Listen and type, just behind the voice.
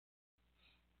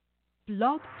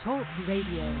Blog Talk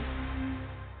Radio.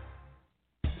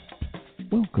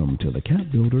 Welcome to the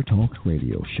Cap Builder Talk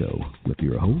Radio Show with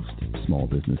your host, small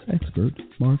business expert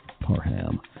Mark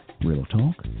Parham. Real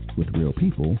talk with real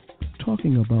people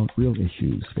talking about real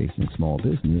issues facing small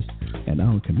business and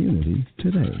our community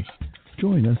today.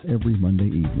 Join us every Monday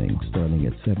evening starting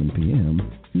at 7 p.m.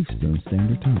 Eastern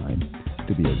Standard Time.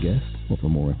 To be a guest or for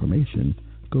more information,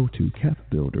 go to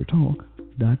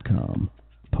capbuildertalk.com.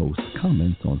 Post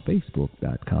comments on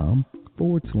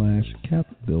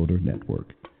facebook.com/capbuildernetwork.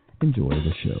 Enjoy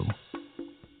the show.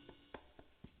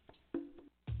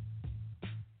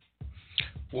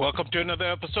 Welcome to another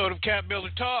episode of Cap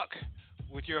Builder Talk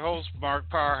with your host, Mark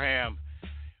Parham.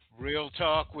 Real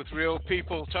talk with real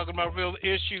people, talking about real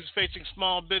issues facing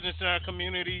small business in our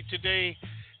community today,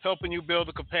 helping you build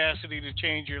the capacity to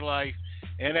change your life.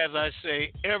 And as I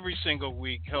say, every single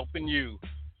week, helping you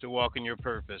to walk in your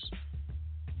purpose.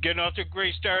 Getting off to a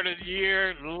great start of the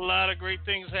year. A lot of great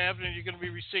things happening. You're going to be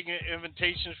receiving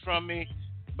invitations from me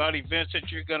about events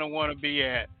that you're going to want to be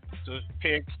at. So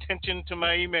pay attention to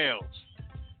my emails.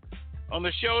 On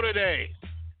the show today,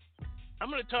 I'm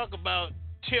going to talk about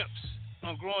tips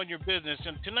on growing your business.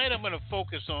 And tonight I'm going to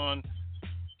focus on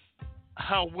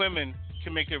how women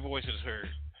can make their voices heard.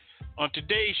 On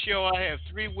today's show, I have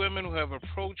three women who have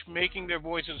approached making their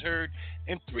voices heard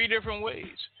in three different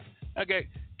ways. I got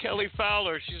Kelly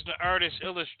Fowler, she's an artist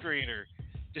illustrator,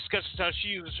 discusses how she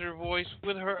uses her voice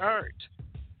with her art.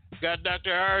 Got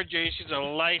Dr. RJ, she's a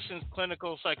licensed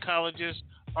clinical psychologist,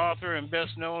 author, and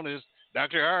best known as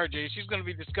Dr. RJ. She's going to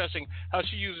be discussing how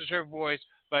she uses her voice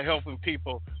by helping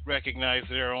people recognize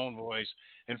their own voice.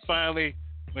 And finally,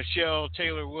 Michelle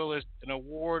Taylor Willis, an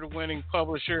award-winning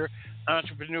publisher,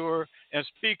 entrepreneur, and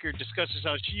speaker, discusses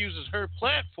how she uses her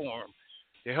platform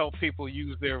to help people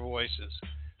use their voices.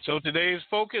 So today's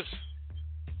focus,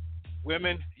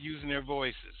 women using their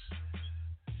voices.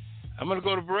 I'm going to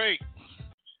go to break.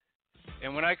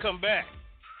 And when I come back,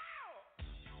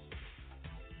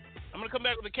 I'm going to come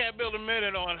back with a Cap Builder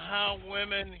Minute on how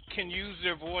women can use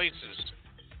their voices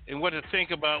and what to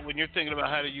think about when you're thinking about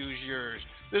how to use yours.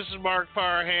 This is Mark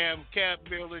Parham, Cap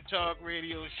Builder Talk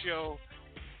Radio Show.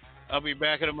 I'll be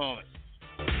back in a moment.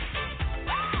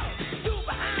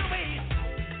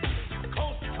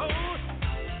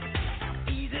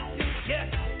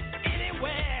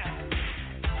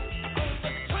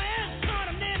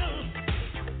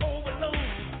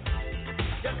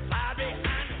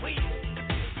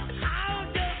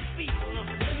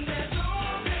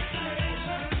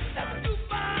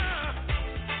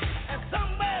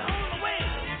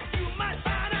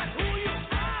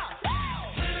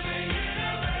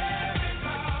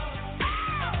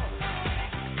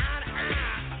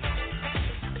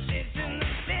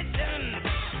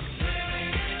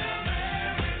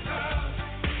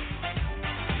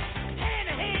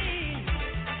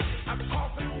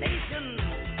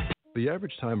 The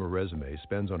average time a resume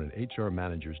spends on an HR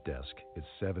manager's desk is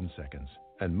 7 seconds,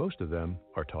 and most of them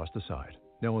are tossed aside.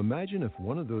 Now imagine if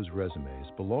one of those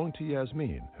resumes belonged to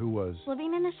Yasmin, who was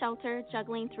living in a shelter,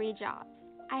 juggling 3 jobs.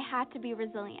 I had to be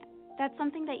resilient. That's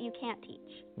something that you can't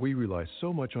teach. We rely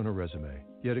so much on a resume,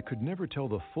 yet it could never tell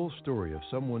the full story of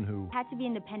someone who had to be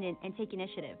independent and take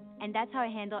initiative, and that's how I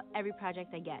handle every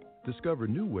project I get. Discover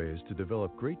new ways to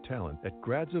develop great talent at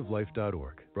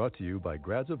gradsoflife.org. Brought to you by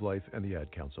Grads of Life and the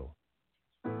Ad Council.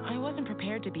 I wasn't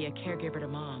prepared to be a caregiver to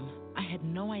Mom. I had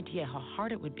no idea how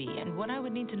hard it would be and what I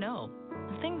would need to know.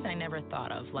 The things I never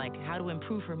thought of, like how to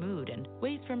improve her mood and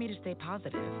ways for me to stay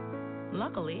positive.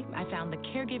 Luckily, I found the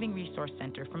Caregiving Resource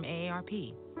Center from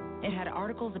AARP. It had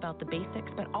articles about the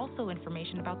basics, but also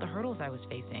information about the hurdles I was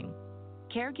facing.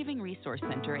 Caregiving Resource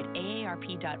Center at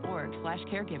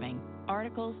aarp.org/caregiving.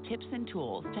 Articles, tips, and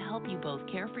tools to help you both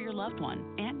care for your loved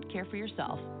one and care for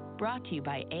yourself. Brought to you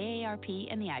by AARP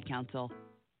and the Ad Council.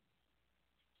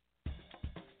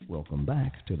 Welcome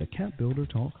back to the Cap Builder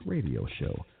Talk Radio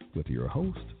Show with your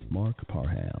host, Mark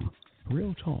Parham.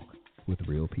 Real talk with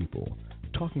real people,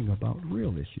 talking about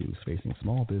real issues facing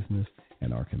small business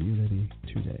and our community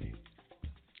today.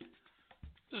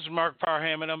 This is Mark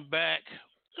Parham, and I'm back.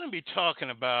 I'm going to be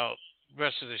talking about the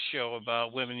rest of the show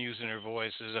about women using their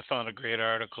voices. I found a great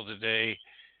article today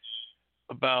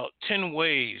about 10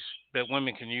 ways that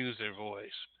women can use their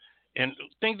voice and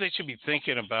things they should be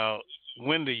thinking about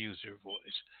when they use their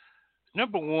voice.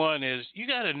 Number one is you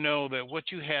got to know that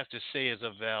what you have to say is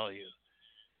of value.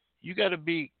 You got to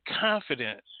be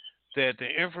confident that the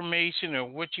information or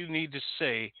what you need to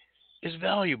say is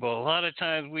valuable. A lot of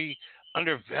times we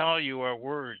undervalue our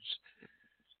words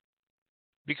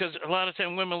because a lot of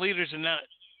times women leaders are not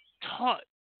taught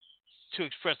to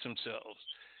express themselves.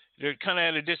 they're kind of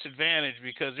at a disadvantage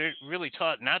because they're really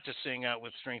taught not to sing out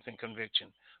with strength and conviction.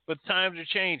 But times are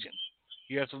changing.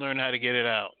 You have to learn how to get it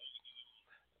out.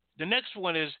 The next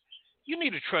one is you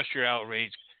need to trust your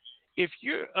outrage. If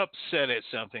you're upset at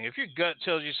something, if your gut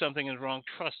tells you something is wrong,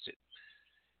 trust it.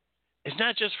 It's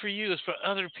not just for you, it's for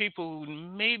other people who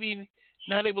maybe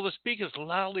not able to speak as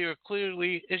loudly or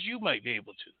clearly as you might be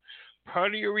able to.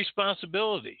 Part of your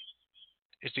responsibility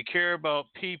is to care about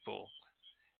people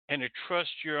and to trust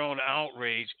your own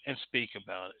outrage and speak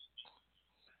about it.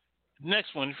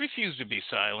 Next one, refuse to be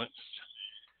silenced.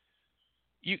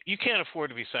 You can't afford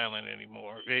to be silent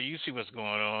anymore. You see what's going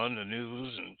on, the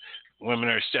news, and women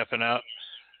are stepping out.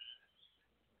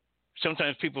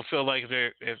 Sometimes people feel like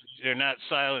if they're not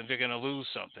silent, they're going to lose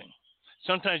something.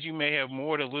 Sometimes you may have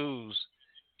more to lose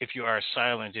if you are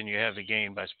silent than you have to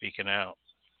gain by speaking out.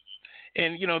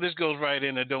 And, this goes right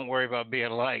into don't worry about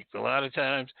being liked. A lot of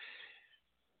times,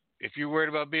 if you're worried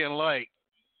about being liked,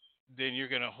 then you're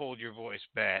going to hold your voice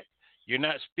back. You're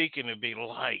not speaking to be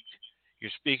liked.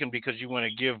 You're speaking because you want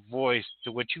to give voice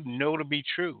to what you know to be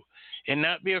true and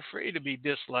not be afraid to be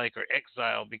disliked or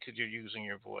exiled because you're using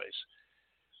your voice.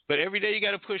 But every day you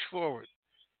got to push forward.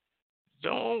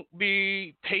 Don't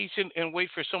be patient and wait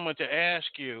for someone to ask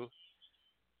you.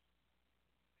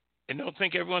 And don't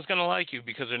think everyone's going to like you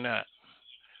because they're not.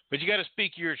 But you got to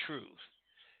speak your truth.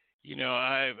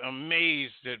 I'm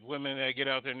amazed at women that get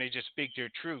out there and they just speak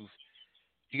their truth.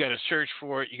 You got to search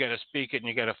for it, you got to speak it, and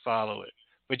you got to follow it.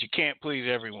 But you can't please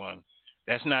everyone.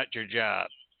 That's not your job.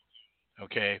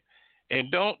 Okay?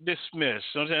 And don't dismiss.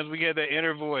 Sometimes we get that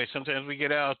inner voice. Sometimes we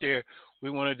get out there, we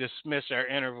want to dismiss our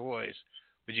inner voice.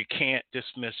 But you can't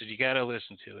dismiss it. You got to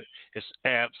listen to it. It's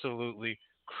absolutely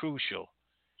crucial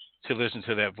to listen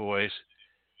to that voice.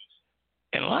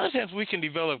 And a lot of times we can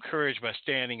develop courage by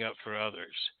standing up for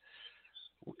others.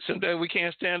 Sometimes we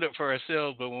can't stand up for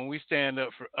ourselves, but when we stand up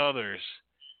for others,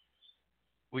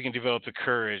 we can develop the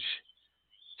courage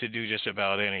to do just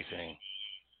about anything.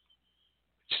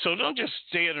 So don't just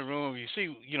stay in the room. You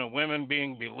see, women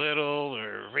being belittled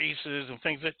or racist and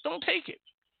things don't take it.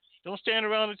 Don't stand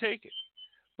around and take it.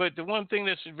 But the one thing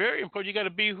that's very important, you got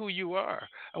to be who you are.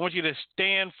 I want you to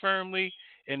stand firmly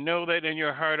and know that in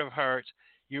your heart of hearts,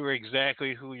 you are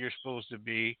exactly who you're supposed to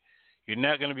be. You're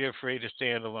not going to be afraid to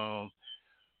stand alone.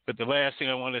 But the last thing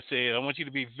I want to say is I want you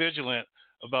to be vigilant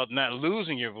about not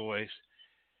losing your voice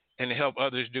and to help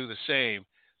others do the same.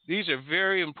 These are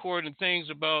very important things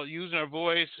about using our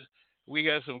voice. We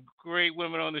got some great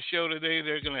women on the show today.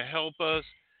 They're going to help us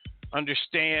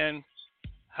understand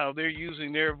how they're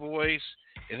using their voice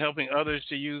and helping others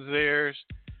to use theirs.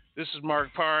 This is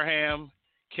Mark Parham,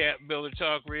 Cat Builder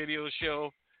Talk Radio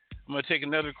Show. I'm going to take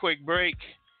another quick break,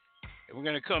 and we're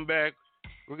going to come back.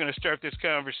 We're going to start this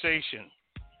conversation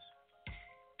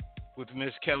with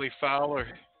Miss Kelly Fowler,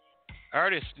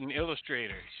 artist and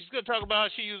illustrator. She's going to talk about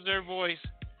how she uses her voice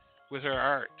with her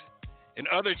art and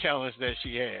other talents that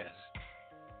she has.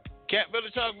 Cat Builder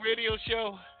Talk Radio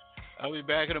Show. I'll be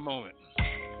back in a moment.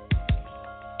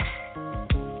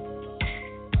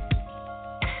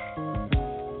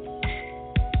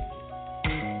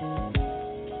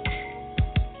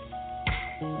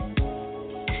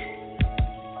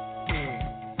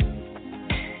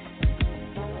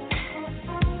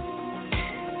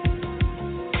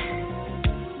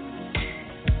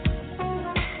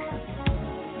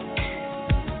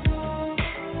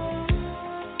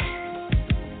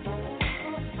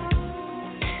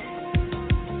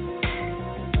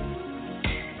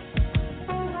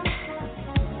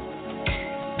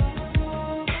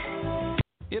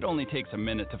 It only takes a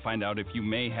minute to find out if you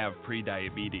may have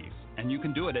prediabetes, and you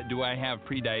can do it at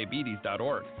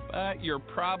doihaveprediabetes.org. But you're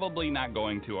probably not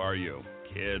going to, are you?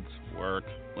 Kids, work,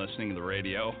 listening to the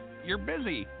radio. You're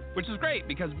busy, which is great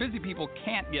because busy people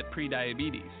can't get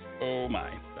prediabetes. Oh my,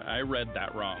 I read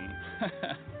that wrong.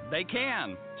 They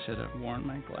can. Should have worn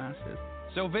my glasses.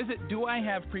 So visit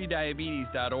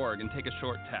doihaveprediabetes.org and take a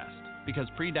short test, because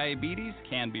prediabetes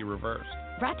can be reversed.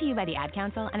 Brought to you by the Ad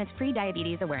Council and its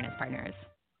Pre-Diabetes Awareness Partners.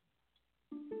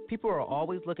 People are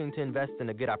always looking to invest in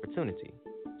a good opportunity.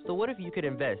 So what if you could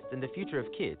invest in the future of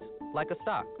kids, like a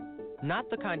stock? Not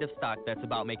the kind of stock that's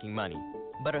about making money,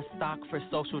 but a stock for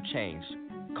social change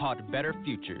called Better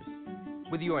Futures.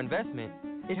 With your investment,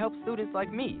 it helps students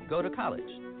like me go to college.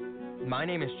 My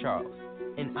name is Charles,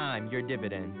 and I'm your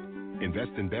dividend.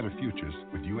 Invest in better futures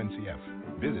with UNCF.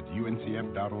 Visit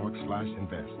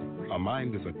uncf.org/invest. A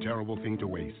mind is a terrible thing to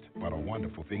waste, but a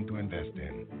wonderful thing to invest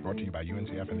in. Brought to you by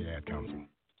UNCF and the Ad Council.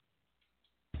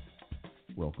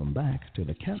 Welcome back to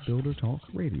the Cat Builder Talk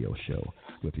Radio Show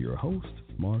with your host,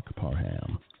 Mark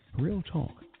Parham. Real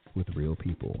talk with real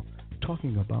people,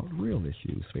 talking about real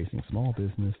issues facing small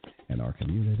business and our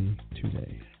community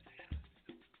today.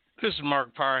 This is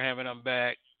Mark Parham, and I'm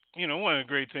back. You know, one of the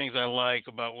great things I like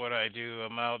about what I do,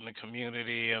 I'm out in the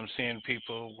community, I'm seeing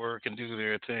people work and do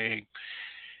their thing.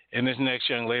 And this next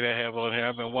young lady I have on here,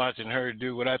 I've been watching her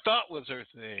do what I thought was her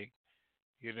thing,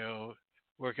 you know,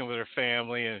 working with her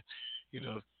family and, you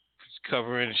know,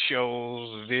 covering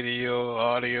shows, video,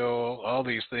 audio, all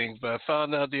these things. But I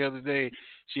found out the other day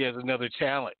she has another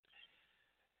talent.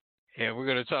 And we're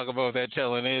going to talk about what that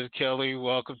talent is. Kelly,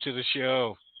 welcome to the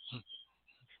show.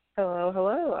 Hello,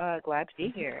 hello. Glad to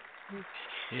be here.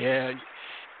 Yeah.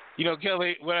 You know,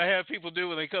 Kelly, what I have people do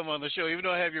when they come on the show, even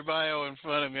though I have your bio in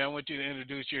front of me, I want you to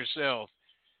introduce yourself.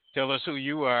 Tell us who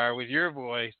you are with your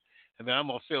voice, and then I'm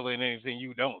going to fill in anything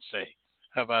you don't say.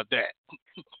 How about that?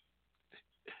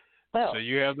 Well, so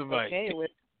you have the mic. Okay,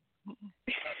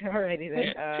 alrighty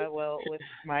then. Well, with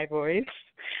my voice,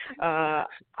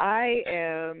 I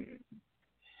am,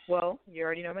 well, you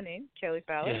already know my name, Kelly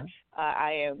Fowler. Yeah.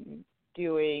 I am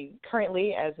doing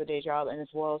currently as a day job, and as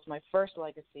well as my first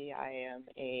legacy, I am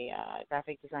a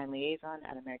graphic design liaison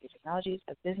at American Technologies,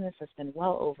 a business that's been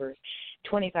well over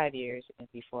 25 years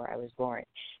before I was born.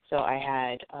 So I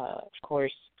had, of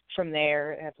course, from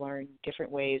there, have learned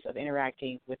different ways of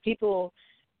interacting with people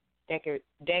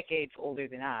decades older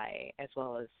than I, as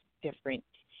well as different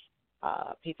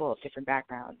people of different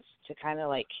backgrounds, to kind of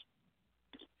like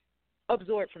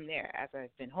absorb from there as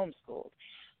I've been homeschooled.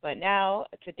 But now,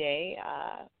 today,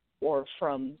 or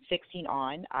from 16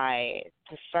 on, I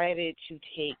decided to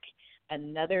take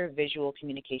another visual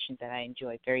communication that I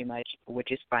enjoy very much,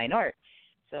 which is fine art.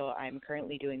 So I'm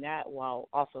currently doing that while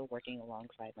also working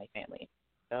alongside my family.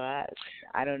 So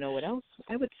I don't know what else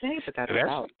I would say, but that's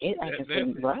about it. I can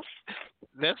say rough.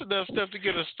 That's enough stuff to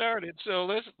get us started. So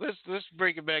let's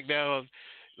break it back down.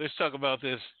 Let's talk about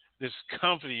this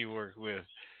company you work with.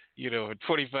 You know,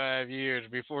 25 years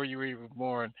before you were even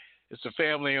born. It's a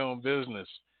family-owned business.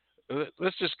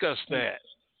 Let's discuss that.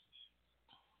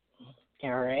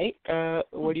 All right.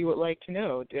 What do you would like to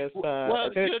know? There's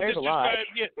a lot.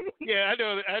 Yeah,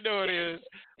 I know it is.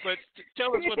 But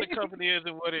tell us what the company is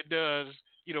and what it does,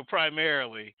 you know,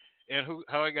 primarily, and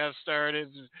how it got started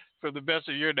from the best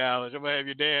of your knowledge. I'm going to have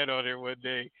your dad on there one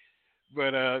day.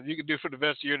 But you can do from the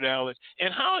best of your knowledge.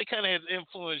 And how it kind of has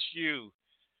influenced you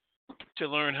to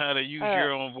learn how to use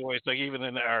your own voice, like even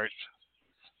in the arts?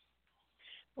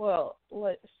 Well,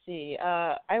 let's see.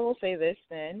 I will say this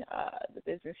then. The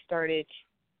business started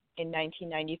in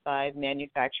 1995,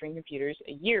 manufacturing computers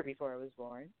a year before I was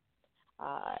born.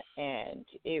 And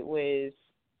it was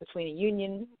between a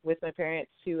union with my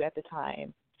parents, who at the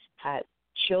time had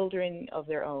children of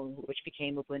their own, which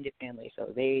became a blended family.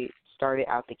 So they started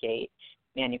out the gate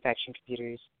manufacturing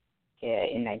computers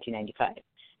in 1995.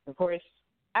 Of course,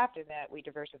 after that, we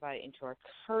diversified into our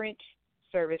current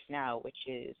service now, which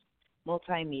is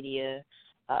multimedia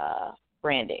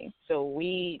branding. So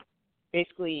we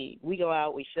go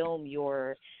out, we film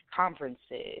your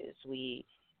conferences, we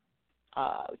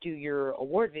do your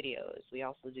award videos, we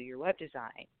also do your web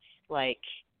design. Like,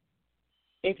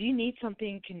 if you need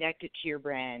something connected to your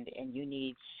brand and you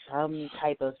need some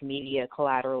type of media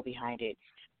collateral behind it,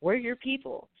 we're your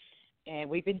people. And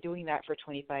we've been doing that for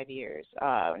 25 years.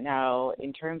 Now,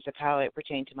 in terms of how it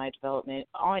pertained to my development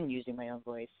on using my own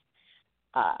voice,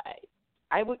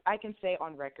 I can say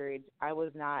on record, I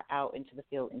was not out into the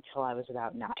field until I was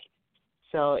about 9.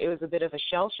 So it was a bit of a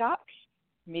shell shock,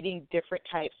 meeting different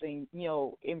types and, you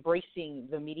know, embracing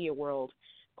the media world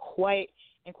quite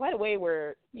a way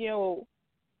where, you know,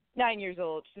 9 years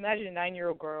old. Just imagine a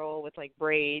 9-year-old girl with like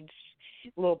braids,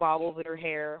 little bobbles in her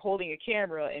hair, holding a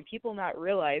camera, and people not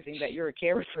realizing that you're a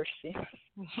camera person.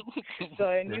 So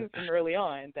I knew from early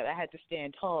on that I had to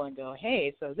stand tall and go,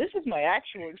 hey, so this is my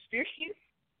actual experience.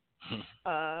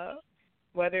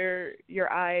 Whether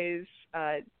your eyes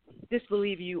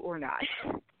disbelieve you or not.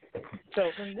 So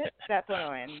from that point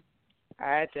on,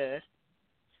 I had to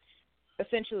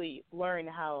essentially learn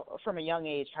how, from a young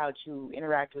age, how to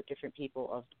interact with different people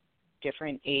of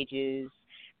different ages,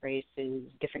 races,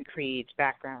 different creeds,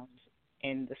 backgrounds,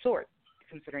 and the sort,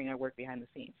 considering I work behind the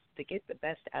scenes, to get the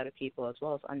best out of people as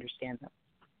well as understand them.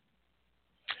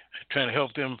 Trying to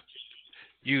help them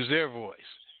use their voice.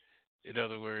 In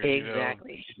other words,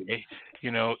 exactly.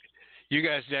 You know, you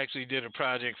guys actually did a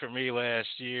project for me last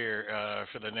year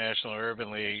for the National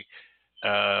Urban League.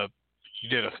 You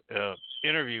did a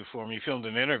interview for me. You filmed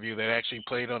an interview that actually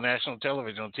played on national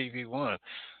television on TV One.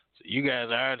 So you guys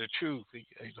are the truth.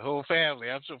 The whole family.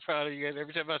 I'm so proud of you guys.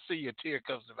 Every time I see you, a tear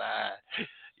comes to my eye.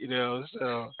 You know,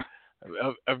 so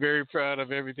I'm very proud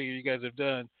of everything you guys have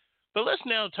done. But let's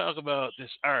now talk about this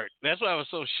art. That's why I was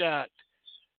so shocked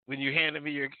when you handed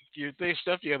me your thing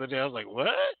stuff the other day. I was like, what?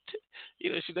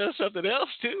 She does something else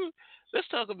too. Let's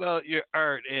talk about your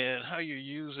art and how you're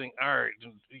using art.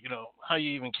 And, how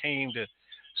you even came to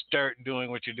start doing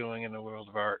what you're doing in the world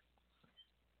of art.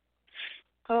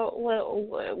 Oh,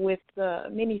 well, with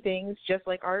many things, just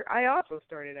like art, I also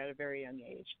started at a very young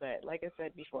age. But like I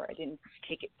said before, I didn't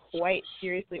take it quite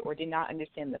seriously or did not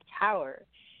understand the power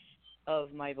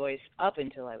of my voice up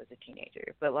until I was a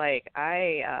teenager. But I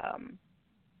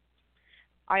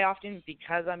often,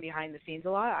 because I'm behind the scenes a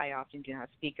lot, I often do not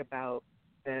speak about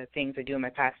the things I do in my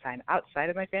pastime outside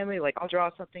of my family. Like, I'll draw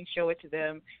something, show it to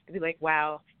them, and be like,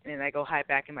 wow, and then I go hide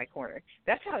back in my corner.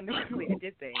 That's how normally I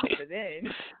did things. But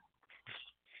then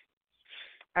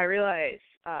I realized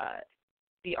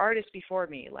the artists before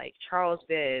me, like Charles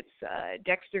Bibbs,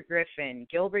 Dexter Griffin,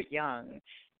 Gilbert Young,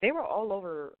 they were all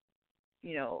over,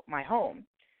 my home.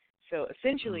 So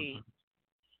essentially,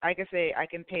 I can say I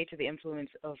can pay to the influence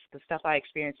of the stuff I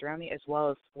experienced around me as well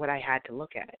as what I had to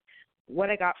look at. What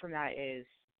I got from that is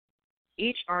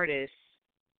each artist,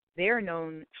 they are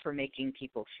known for making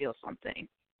people feel something.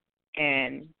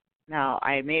 And now,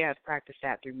 I may have practiced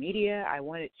that through media. I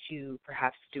wanted to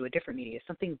perhaps do a different media,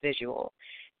 something visual,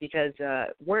 because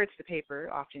words to paper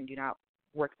often do not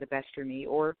work the best for me,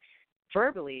 or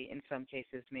verbally, in some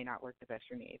cases, may not work the best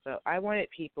for me. But I wanted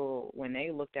people, when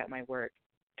they looked at my work,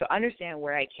 to understand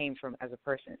where I came from as a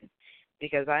person,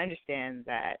 because I understand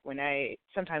that when I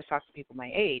sometimes talk to people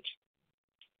my age,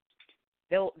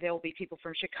 there'll be people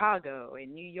from Chicago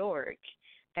and New York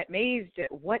amazed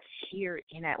at what's here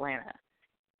in Atlanta.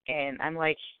 And I'm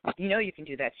like, you can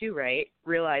do that too, right?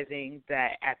 Realizing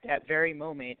that at that very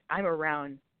moment, I'm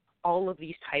around all of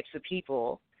these types of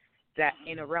people that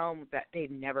in a realm that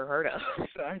they've never heard of.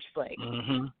 So I'm just like,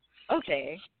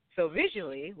 okay, so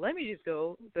visually, let me just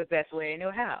go the best way I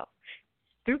know how,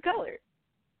 through color.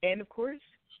 And, of course,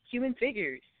 human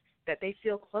figures that they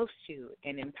feel close to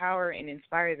and empower and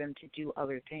inspire them to do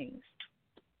other things.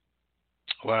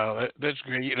 Wow, that's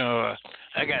great.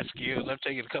 I got skills. I've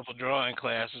taken a couple drawing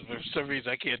classes, but for some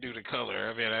reason I can't do the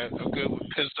color. I mean, I'm good with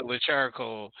pencil and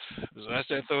charcoal. So I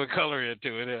start throwing color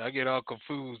into it, and I get all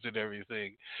confused and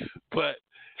everything. But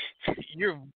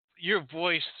your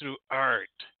voice through art,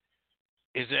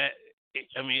 is that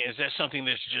something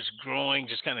that's just growing,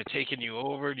 just kind of taking you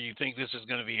over? Do you think this is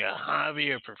going to be a hobby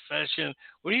or profession?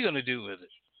 What are you going to do with it?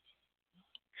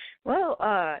 Well,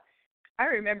 I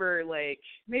remember,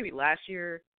 maybe last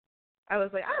year, I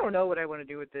was like, I don't know what I want to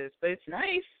do with this, but it's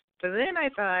nice. But then I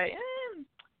thought,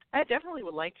 I definitely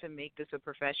would like to make this a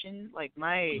profession. Like,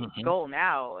 my goal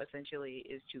now, essentially,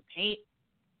 is to paint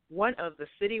one of the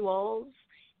city walls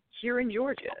here in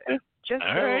Georgia, just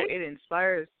so it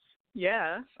inspires,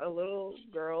 a little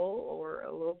girl or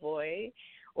a little boy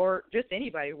or just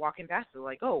anybody walking past it,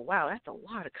 like, oh, wow, that's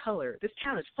a lot of color. This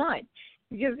town is fun.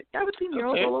 Because I would see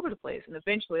murals all over the place, and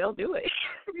eventually I'll do it.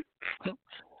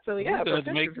 So, yeah,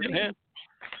 profession for me.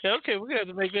 Okay, we're going to have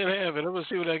to make that happen. I'm going to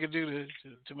see what I can do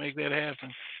to make that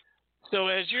happen. So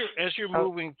as you're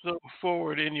moving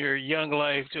forward in your young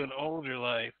life to an older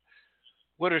life,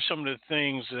 what are some of the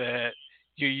things that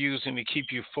you're using to keep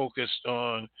you focused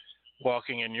on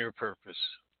walking in your purpose?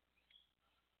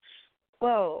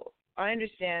 Well, I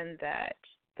understand that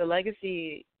the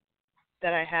legacy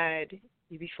that I had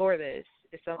before this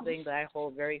is something that I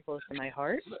hold very close to my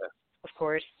heart, of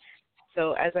course.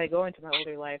 So as I go into my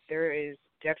older life, there is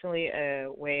definitely a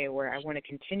way where I want to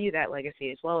continue that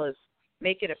legacy as well as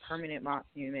make it a permanent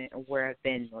monument of where I've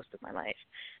been most of my life.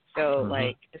 So,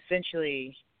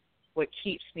 essentially what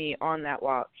keeps me on that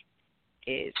walk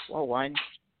is, well, one,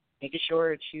 making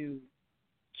sure to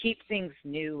keep things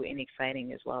new and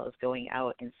exciting as well as going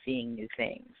out and seeing new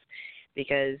things.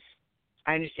 Because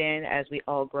I understand as we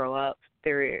all grow up,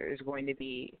 there is going to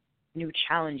be new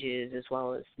challenges as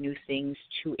well as new things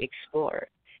to explore.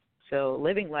 So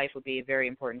living life will be very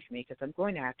important for me because I'm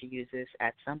going to have to use this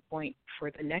at some point for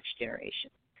the next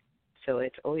generation. So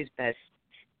it's always best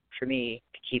for me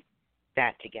to keep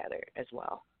that together as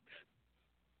well.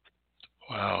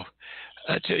 Wow.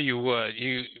 I tell you what,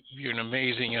 you're an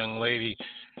amazing young lady.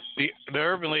 The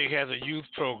Urban League has a youth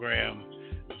program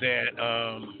that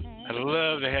I'd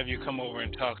love to have you come over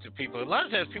and talk to people. A lot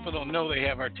of times people don't know they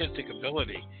have artistic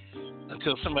ability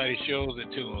until somebody shows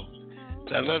it to them.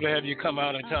 So I'd love to have you come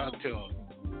out and talk to them.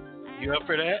 You up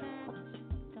for that?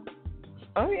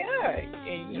 Oh, yeah.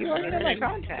 You already know my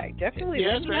contact. Definitely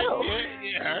let me know.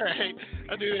 Yeah, all right.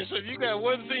 I'll do this. So if you got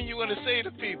one thing you want to say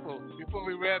to people before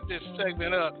we wrap this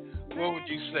segment up, what would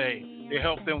you say to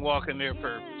help them walk in their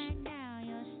purpose?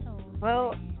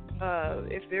 Well,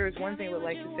 if there is one thing I would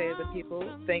like to say to the people,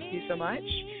 thank you so much.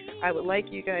 I would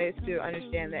like you guys to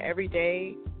understand that every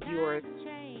day you are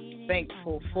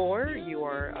thankful for, you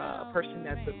are a person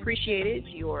that's appreciated,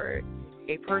 you are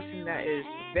a person that is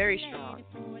very strong,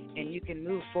 and you can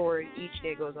move forward each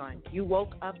day goes on. You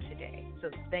woke up today, so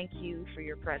thank you for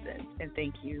your presence, and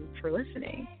thank you for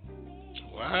listening.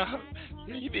 Wow.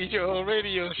 You need your own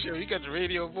radio show. You got the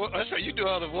radio voice. That's right. You do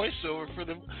all the voiceover for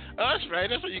them. Oh, that's right.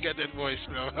 That's where you got that voice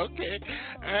from. Okay.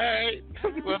 All right.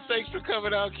 Well, thanks for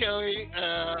coming out, Kelly.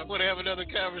 I want to have another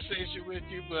conversation with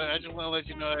you, but I just want to let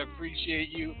you know I appreciate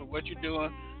you for what you're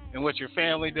doing and what your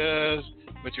family does,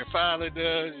 what your father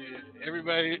does.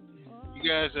 Everybody, you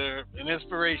guys are an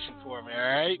inspiration for me, all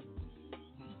right?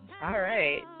 All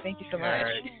right. Thank you so much. All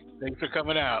right. Thanks for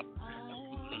coming out.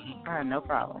 No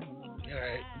problem. All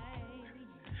right.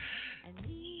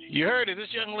 You heard it.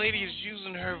 This young lady is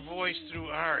using her voice through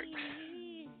art.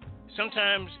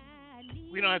 Sometimes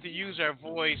we don't have to use our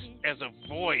voice as a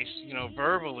voice,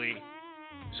 verbally.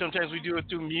 Sometimes we do it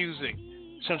through music.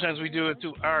 Sometimes we do it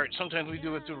through art. Sometimes we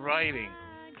do it through writing.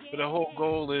 But the whole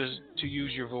goal is to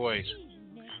use your voice.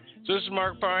 So this is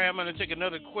Mark Parham. I'm going to take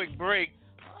another quick break,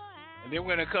 and then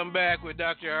we're going to come back with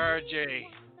Dr. RJ,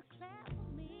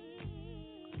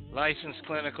 licensed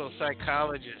clinical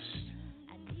psychologist.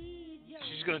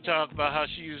 She's going to talk about how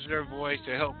she uses her voice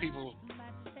to help people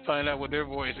find out what their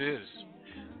voice is.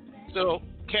 So,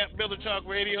 Cap Builder Talk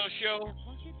Radio Show,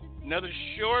 another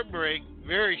short break,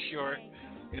 very short,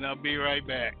 and I'll be right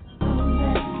back.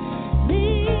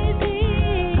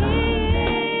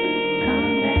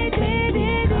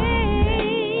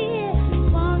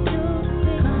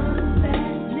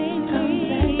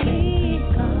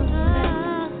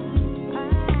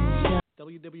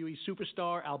 WWE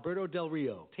superstar Alberto Del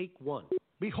Rio. Take one.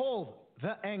 Behold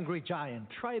the angry giant.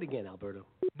 Try it again, Alberto.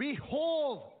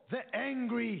 Behold the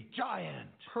angry giant.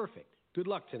 Perfect. Good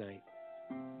luck tonight.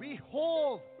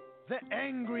 Behold the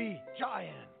angry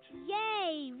giant.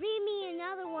 Yay! Read me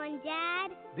another one,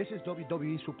 Dad. This is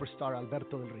WWE superstar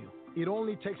Alberto Del Rio. It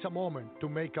only takes a moment to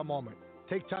make a moment.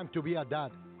 Take time to be a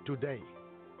dad today.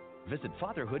 Visit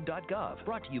fatherhood.gov.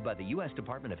 Brought to you by the U.S.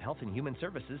 Department of Health and Human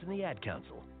Services and the Ad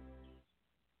Council.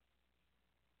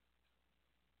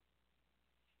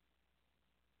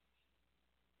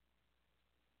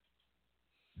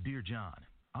 Dear John,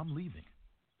 I'm leaving.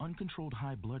 Uncontrolled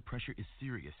high blood pressure is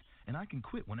serious, and I can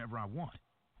quit whenever I want.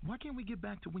 Why can't we get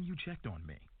back to when you checked on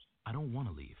me? I don't want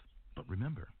to leave, but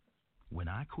remember, when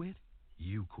I quit,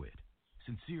 you quit.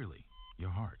 Sincerely, your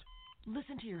heart.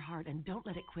 Listen to your heart and don't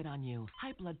let it quit on you.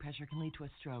 High blood pressure can lead to a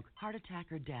stroke, heart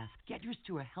attack, or death. Get yours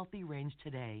to a healthy range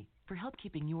today. For help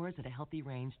keeping yours at a healthy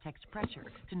range, text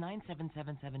PRESSURE to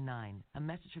 97779. A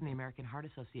message from the American Heart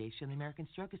Association, the American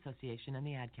Stroke Association, and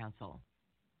the Ad Council.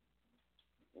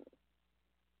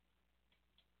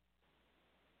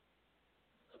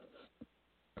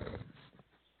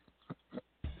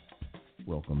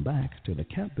 Welcome back to the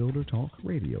Cap Builder Talk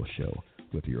Radio Show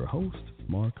with your host,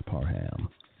 Mark Parham.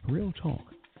 Real talk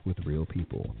with real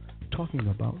people, talking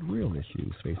about real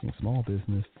issues facing small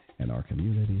business and our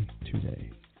community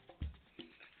today.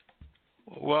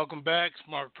 Welcome back. It's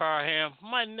Mark Parham.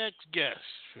 My next guest,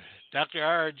 Dr.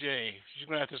 RJ. She's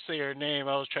going to have to say her name.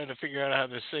 I was trying to figure out how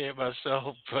to say it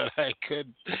myself, but I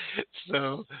couldn't.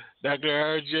 So, Dr.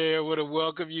 RJ, I want to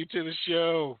welcome you to the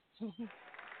show.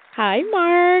 Hi,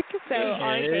 Mark. So Hey.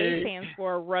 RJ stands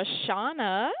for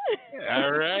Rashana.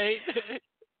 All right.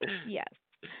 Yes.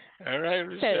 All right,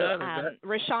 Rashana. So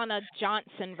Rashana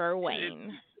Johnson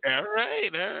Verwain. All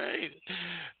right.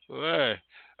 Well,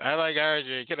 I like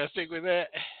RJ. Can I stick with that?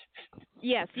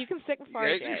 Yes, you can stick with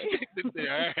RJ.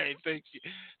 All right, thank you.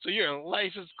 So you're a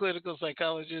licensed clinical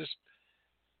psychologist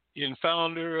and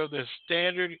founder of the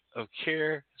Standard of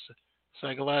Care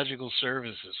Psychological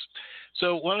Services.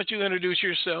 So why don't you introduce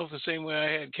yourself the same way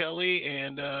I had Kelly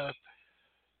and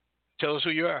tell us who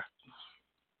you are.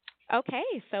 Okay,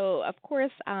 so of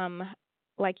course,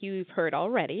 like you've heard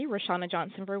already, Rashana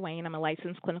Johnson Verwain. I'm a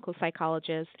licensed clinical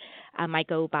psychologist. I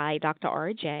go by Dr.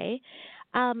 RJ.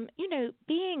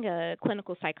 Being a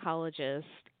clinical psychologist,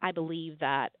 I believe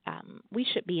that we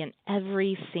should be in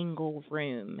every single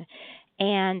room.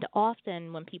 And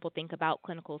often when people think about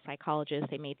clinical psychologists,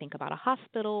 they may think about a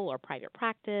hospital or private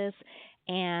practice.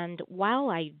 And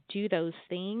while I do those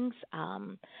things,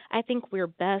 I think we're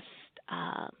best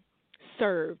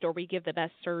served, or we give the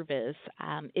best service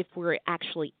if we're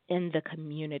actually in the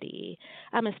community,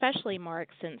 especially, Mark,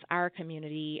 since our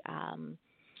community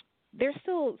there's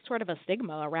still sort of a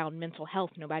stigma around mental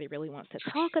health. Nobody really wants to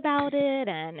talk about it,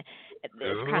 and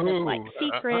it's kind of like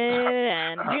secret,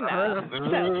 and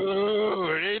So,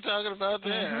 we ain't talking about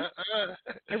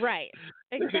that. Right,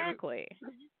 exactly.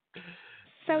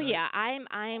 So yeah,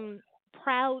 I'm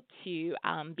proud to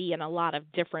be in a lot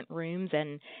of different rooms,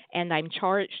 and I'm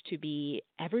charged to be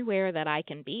everywhere that I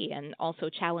can be, and also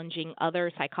challenging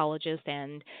other psychologists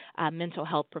and mental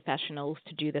health professionals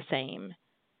to do the same.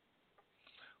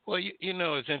 Well,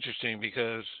 it's interesting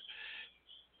because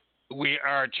we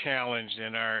are challenged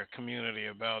in our community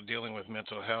about dealing with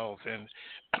mental health, and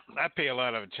I pay a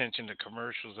lot of attention to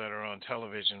commercials that are on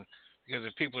television, because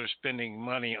if people are spending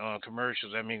money on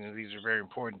commercials, that means that these are very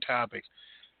important topics.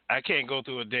 I can't go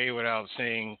through a day without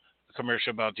seeing a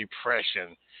commercial about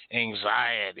depression,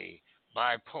 anxiety,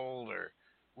 bipolar.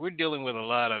 We're dealing with a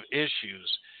lot of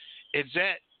issues. Is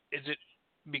it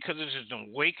because there's just an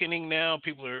awakening now?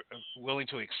 People are willing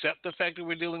to accept the fact that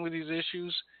we're dealing with these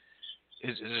issues?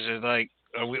 Is it like,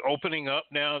 are we opening up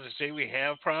now to say we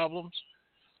have problems?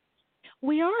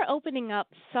 We are opening up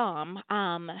some.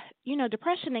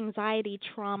 Depression, anxiety,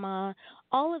 trauma,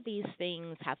 all of these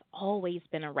things have always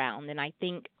been around. And I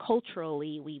think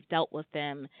culturally we've dealt with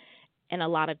them in a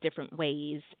lot of different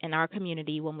ways. In our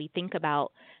community, when we think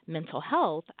about mental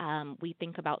health, we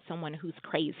think about someone who's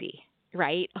crazy,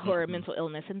 right? Or mental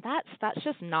illness. And that's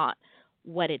just not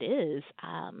what it is.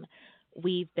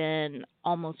 We've been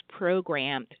almost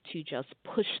programmed to just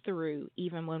push through,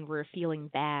 even when we're feeling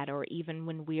bad, or even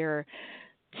when we're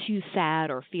too sad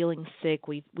or feeling sick.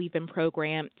 We've been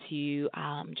programmed to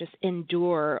just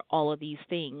endure all of these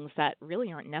things that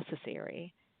really aren't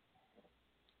necessary.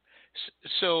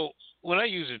 So when I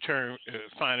use the term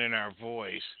finding our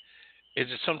voice, is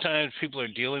it sometimes people are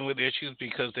dealing with issues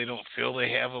because they don't feel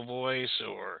they have a voice,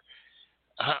 or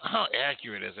how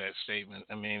accurate is that statement?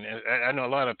 I mean, I know a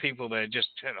lot of people that just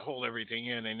try to hold everything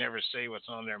in. They never say what's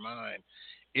on their mind.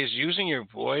 Is using your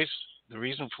voice the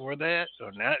reason for that,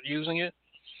 or not using it?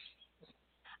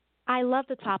 I love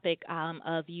the topic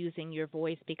of using your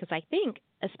voice, because I think,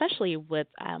 especially with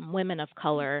women of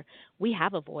color, we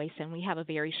have a voice, and we have a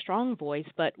very strong voice,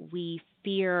 but we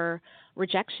fear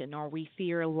rejection, or we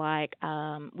fear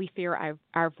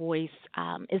our voice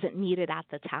isn't needed at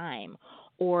the time.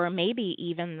 Or maybe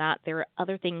even that there are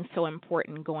other things so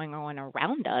important going on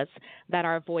around us that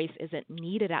our voice isn't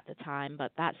needed at the time,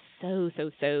 but that's so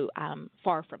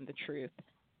far from the truth.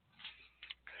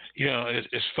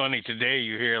 It's funny today.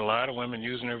 You hear a lot of women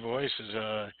using their voices.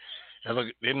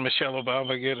 Didn't Michelle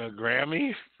Obama get a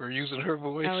Grammy for using her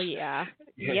voice? Oh yeah.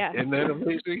 Yeah. Isn't that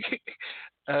amazing?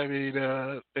 I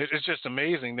mean, it's just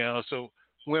amazing now. So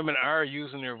women are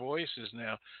using their voices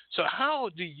now. So how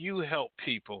do you help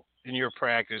people in your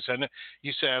practice? I know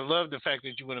you said, I love the fact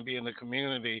that you want to be in the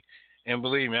community, and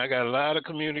believe me, I got a lot of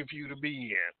community for you to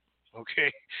be in.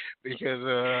 Okay, because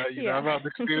I'm out in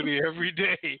the community every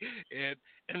day,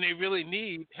 and they really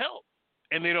need help,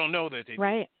 and they don't know that they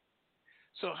right.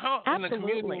 Do. So how Absolutely. In the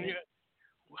community,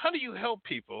 how do you help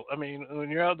people? I mean, when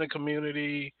you're out in the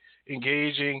community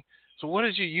engaging, so what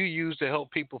is you use to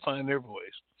help people find their voice?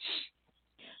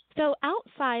 So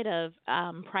outside of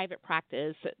private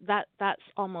practice, that's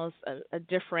almost a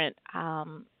different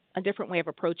way of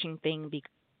approaching things,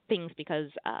 because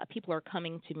people are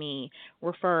coming to me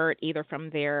referred either from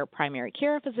their primary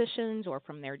care physicians or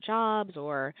from their jobs,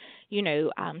 or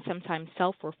sometimes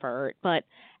self-referred. But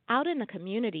out in the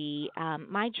community,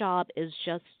 my job is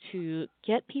just to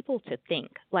get people to think.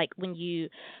 Like when you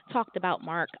talked about,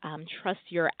 Mark, trust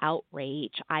your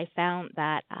outrage, I found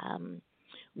that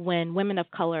when women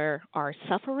of color are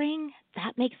suffering,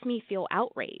 that makes me feel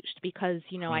outraged, because,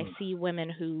 I see women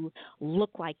who look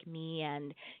like me,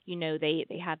 and,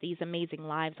 they have these amazing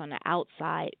lives on the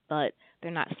outside, but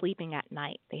they're not sleeping at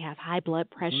night. They have high blood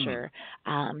pressure.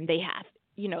 They have,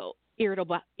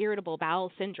 irritable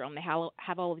bowel syndrome. They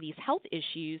have all of these health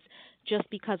issues just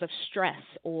because of stress,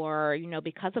 or,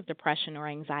 because of depression or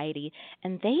anxiety,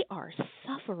 and they are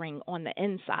suffering on the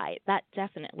inside. That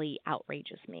definitely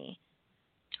outrages me.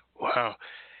 Wow.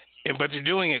 But they're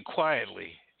doing it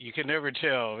quietly. You can never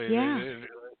tell. Yeah.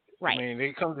 Right. I mean,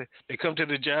 they come to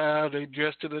the job, they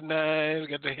dress to the nines,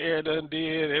 got their hair done,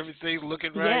 did, everything's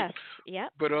looking right. Yes. Yep.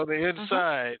 But on the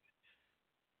inside,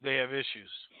 they have issues.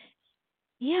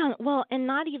 Yeah, well, and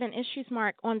not even issues,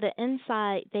 Mark. On the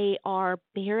inside, they are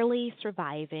barely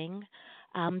surviving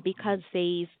because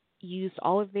they've used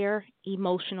all of their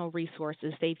emotional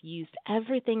resources. They've used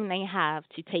everything they have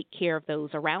to take care of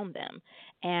those around them,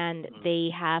 and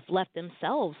they have left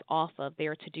themselves off of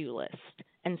their to-do list.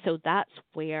 And so that's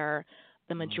where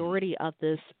the majority of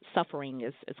this suffering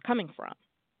is coming from.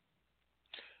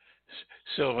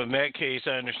 So in that case,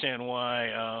 I understand why.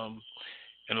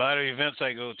 In a lot of events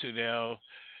I go to now,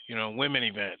 women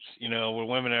events, where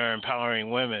women are empowering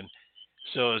women.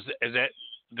 So is that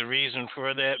the reason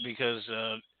for that? Because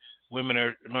women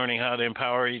are learning how to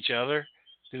empower each other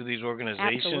through these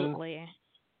organizations?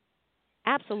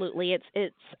 Absolutely.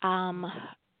 It's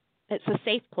a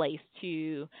safe place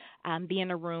to be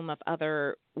in a room of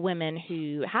other women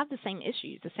who have the same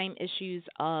issues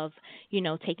of,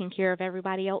 taking care of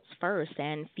everybody else first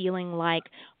and feeling like,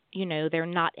 they're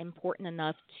not important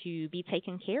enough to be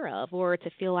taken care of, or to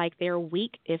feel like they're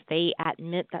weak if they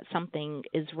admit that something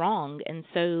is wrong. And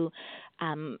so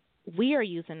we are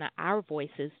using our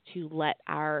voices to let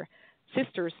our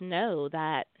sisters know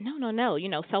that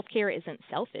no, self-care isn't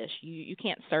selfish. You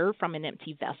can't serve from an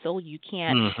empty vessel. You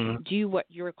can't do what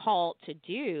you're called to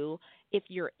do if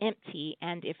you're empty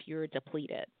and if you're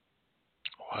depleted.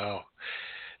 Wow.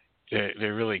 They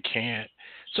really can't.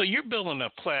 So you're building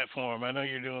a platform. I know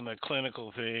you're doing the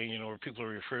clinical thing, where people are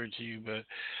referred to you, but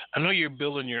I know you're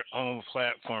building your own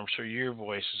platform so your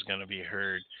voice is going to be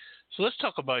heard. So let's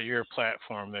talk about your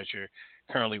platform that you're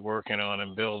currently working on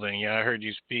and building. Yeah, I heard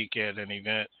you speak at an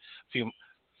event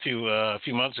a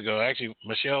few months ago. Actually,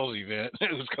 Michelle's event.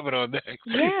 It was coming on next.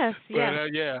 Yes, but,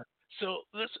 yeah. So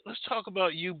let's talk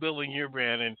about you building your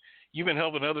brand, and you've been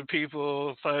helping other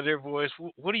people find their voice.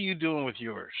 What are you doing with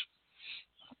yours?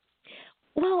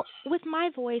 Well, with my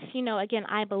voice, again,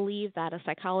 I believe that a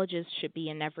psychologist should be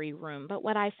in every room. But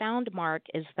what I found, Mark,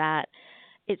 is that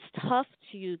it's tough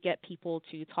to get people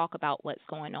to talk about what's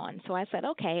going on. So I said,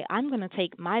 okay, I'm going to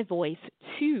take my voice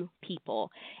to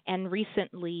people. And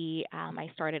recently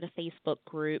I started a Facebook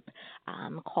group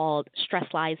called Stress,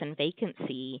 Lies, and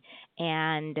Vacancy.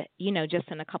 And, just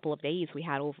in a couple of days, we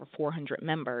had over 400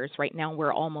 members. Right now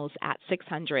we're almost at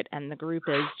 600, and the group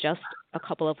is just a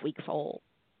couple of weeks old.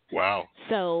 Wow.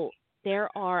 So there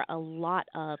are a lot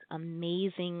of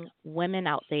amazing women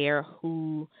out there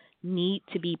who need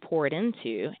to be poured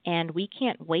into, and we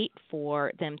can't wait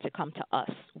for them to come to us.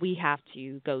 We have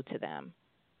to go to them.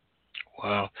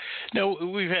 Wow. Now,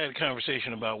 we've had a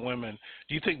conversation about women.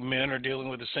 Do you think men are dealing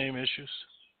with the same issues?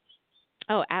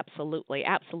 Oh, absolutely.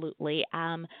 Absolutely.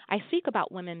 I speak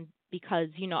about women because,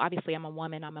 obviously I'm a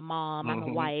woman, I'm a mom, I'm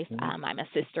a wife, I'm a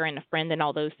sister and a friend and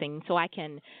all those things. So I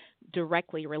can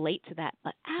directly relate to that.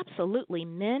 But absolutely,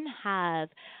 men have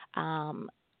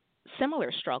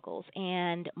similar struggles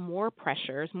and more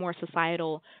pressures, more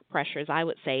societal pressures, I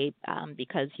would say,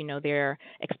 because, they're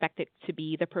expected to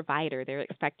be the provider. They're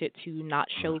expected to not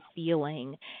show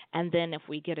feeling. And then if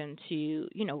we get into,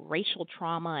 racial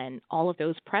trauma and all of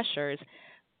those pressures,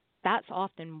 that's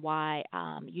often why,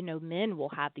 men will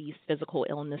have these physical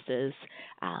illnesses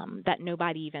that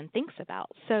nobody even thinks about.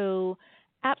 So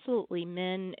absolutely,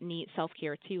 men need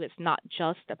self-care too. It's not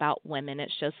just about women.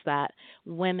 It's just that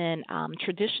women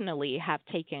traditionally have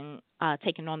taken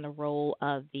on the role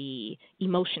of the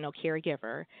emotional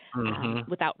caregiver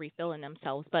without refilling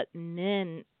themselves. But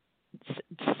men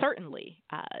certainly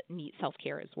need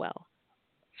self-care as well.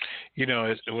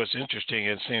 What's interesting,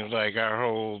 it seems like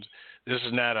this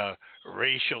is not a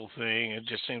racial thing. It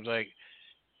just seems like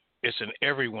it's an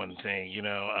everyone thing,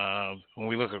 when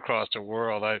we look across the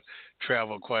world. I've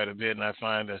traveled quite a bit, and I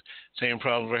find the same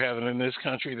problems we're having in this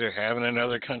country, they're having in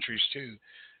other countries too.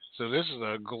 So this is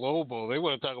they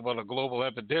want to talk about a global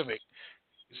epidemic.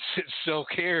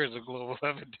 Self-care is a global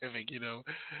epidemic,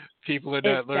 People are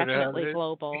not learning how to. It's definitely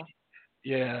global.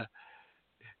 Yeah.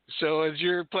 So as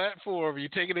your platform, are you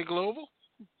taking it global?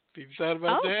 Have you thought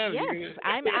about that? Yes,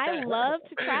 I love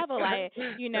to travel.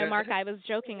 Mark, I was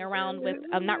joking around with,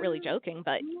 I'm not really joking,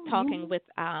 but talking with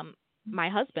my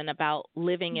husband about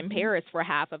living in Paris for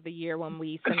half of the year when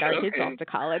we send our kids off to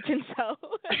college. And so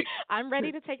I'm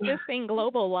ready to take this thing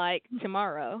global like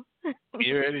tomorrow.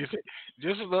 You ready?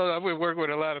 Just as long I've been working with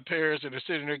a lot of parents and they're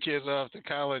sending their kids off to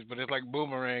college, but it's like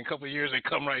boomerang. A couple of years they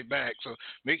come right back. So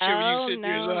make sure you send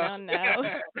yours off. No.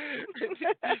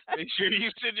 Make sure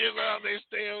you send yours off. They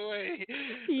stay away.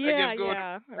 Yeah,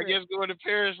 I guess going to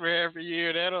Paris for half a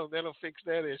year that'll fix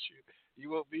that issue. You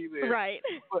won't be there. Right.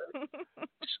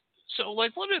 So,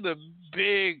 like, what are the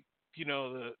big,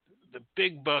 the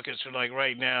big buckets for, like,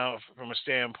 right now from a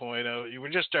standpoint of, we're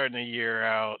just starting the year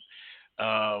out.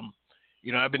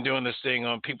 I've been doing this thing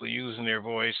on people using their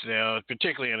voice now,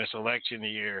 particularly in this election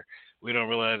year. We don't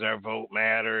realize our vote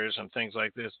matters and things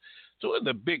like this. So what are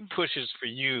the big pushes for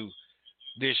you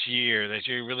this year that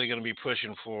you're really going to be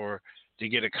pushing for to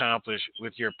get accomplished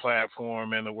with your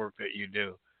platform and the work that you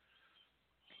do?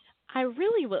 I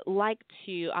really would like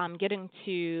to get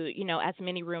into, as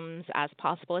many rooms as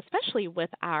possible, especially with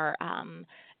our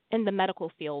in the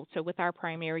medical field, so with our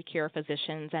primary care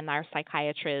physicians and our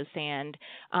psychiatrists and,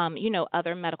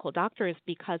 other medical doctors,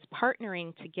 because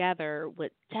partnering together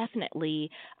would definitely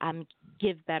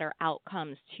give better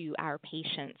outcomes to our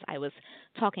patients. I was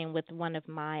talking with one of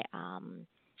my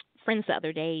friends the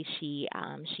other day. She's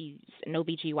an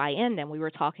OBGYN, and we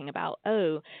were talking about,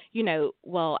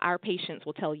 our patients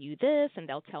will tell you this and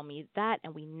they'll tell me that,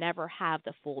 and we never have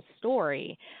the full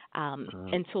story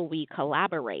until we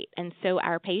collaborate. And so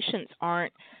our patients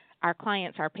aren't, our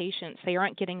clients, our patients, they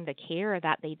aren't getting the care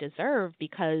that they deserve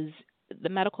because the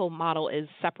medical model is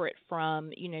separate from,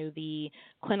 the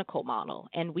clinical model,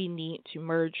 and we need to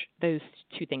merge those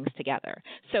two things together.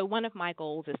 So one of my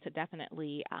goals is to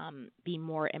definitely be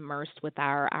more immersed with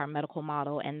our medical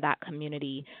model and that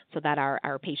community so that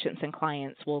our patients and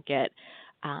clients will get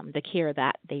the care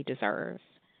that they deserve.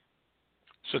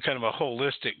 So kind of a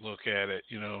holistic look at it,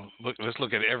 let's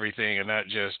look at everything and not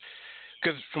just,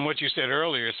 because from what you said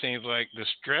earlier, it seems like the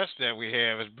stress that we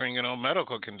have is bringing on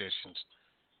medical conditions.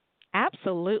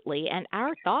 Absolutely. And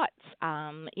our thoughts,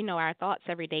 our thoughts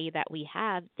every day that we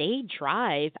have, they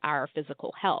drive our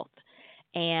physical health.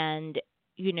 And,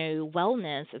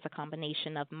 wellness is a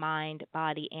combination of mind,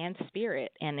 body, and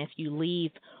spirit. And if you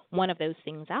leave one of those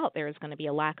things out, there is going to be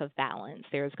a lack of balance.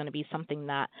 There's going to be something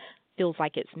that feels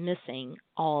like it's missing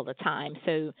all the time.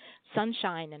 So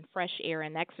sunshine and fresh air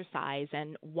and exercise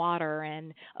and water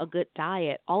and a good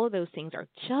diet, all of those things are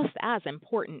just as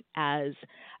important as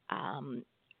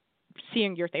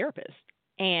seeing your therapist.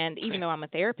 And even though I'm a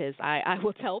therapist, I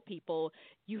will tell people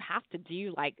you have to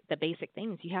do like the basic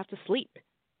things. You have to sleep.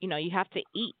 You have to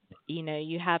eat.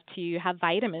 You have to have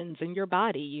vitamins in your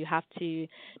body. You have to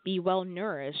be well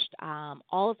nourished.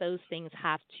 All of those things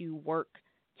have to work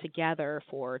together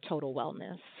for total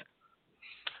wellness.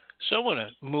 So I want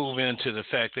to move into the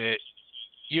fact that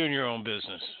you're in your own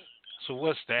business. So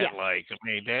what's that like? I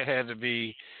mean, that had to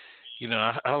be,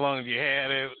 how long have you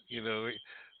had it?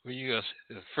 Were you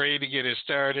afraid to get it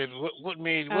started? What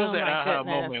was that aha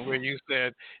moment where you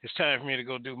said, it's time for me to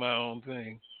go do my own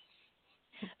thing?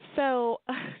 So,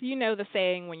 the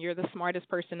saying, when you're the smartest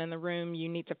person in the room, you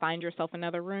need to find yourself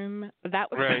another room.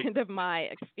 That was kind of my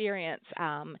experience.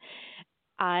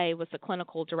 I was a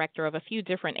clinical director of a few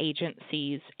different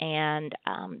agencies, and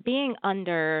being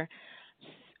under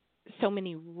so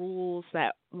many rules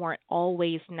that weren't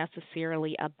always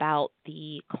necessarily about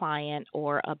the client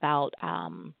or about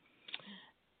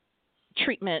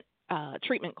treatment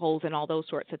goals and all those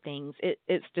sorts of things,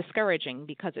 it's discouraging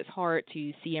because it's hard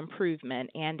to see improvement,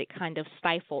 and it kind of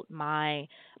stifled my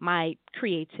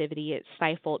creativity. It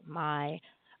stifled my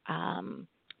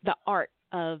the art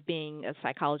of being a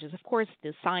psychologist. Of course,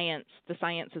 the science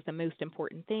is the most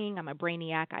important thing. I'm a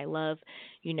brainiac. I love,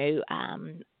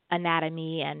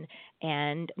 anatomy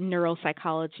and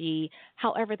neuropsychology.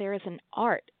 However, there is an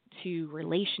art to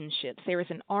relationships. There is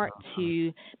an art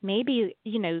to maybe,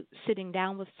 sitting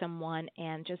down with someone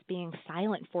and just being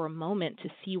silent for a moment to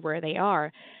see where they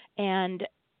are. And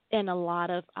in a lot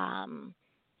of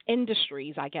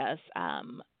industries, I guess,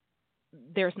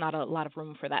 there's not a lot of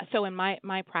room for that. So in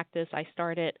my practice, I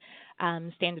started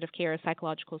Standard of Care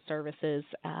Psychological Services,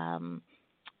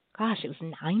 it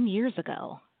was 9 years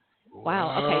ago.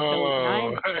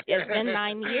 Wow. Okay, so it's been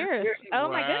 9 years. Oh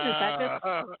my goodness, that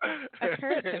just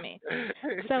occurred to me.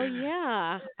 So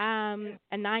yeah, and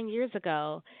 9 years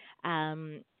ago,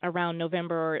 around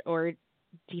November or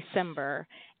December,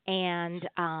 and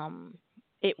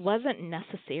it wasn't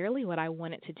necessarily what I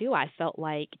wanted to do. I felt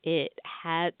like it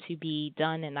had to be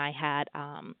done, and I had,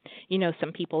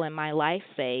 some people in my life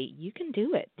say, "You can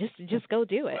do it. Just go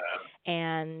do it."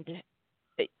 And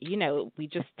we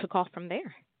just took off from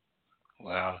there.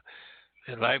 Wow.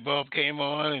 The light bulb came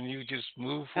on and you just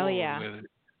moved forward with it.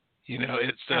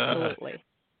 It's absolutely.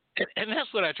 And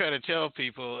that's what I try to tell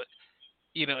people.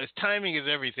 It's timing is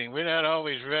everything. We're not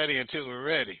always ready until we're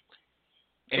ready.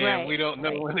 And we don't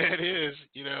know when that is,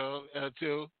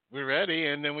 until we're ready,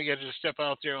 and then we got to step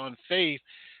out there on faith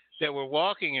that we're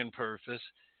walking in purpose.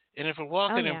 And if we're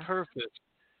walking in purpose,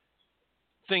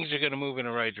 things are going to move in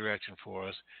the right direction for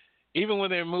us. Even when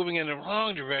they're moving in the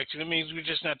wrong direction, it means we're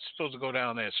just not supposed to go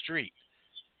down that street.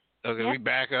 Okay, we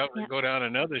back up and go down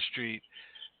another street.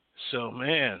 So,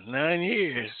 man, 9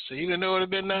 years. So you didn't know it would have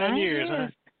been 9 years, huh?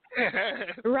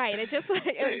 Right. It just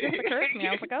occurred to me.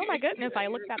 I was like, oh, my goodness, I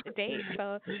looked at the date.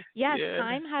 So, yes,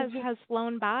 time has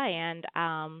flown by, and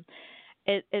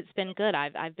it's been good.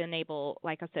 I've been able,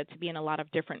 like I said, to be in a lot of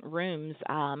different rooms,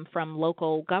 from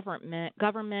local government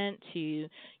to,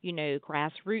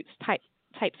 grassroots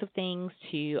types of things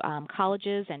to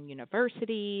colleges and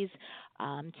universities,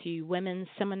 to women's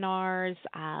seminars,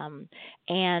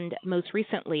 and most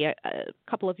recently, a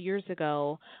couple of years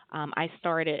ago, I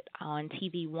started on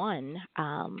TV One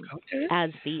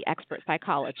as the expert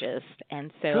psychologist,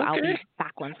 and so I'll be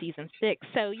back on season 6.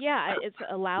 So yeah, it's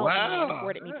allowed me and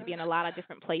afforded me to be in a lot of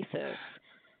different places.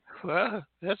 Wow,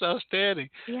 that's outstanding.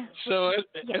 Yeah. So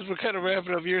as we're kind of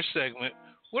wrapping up your segment,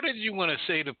 what did you want to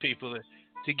say to people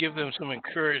to give them some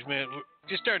encouragement?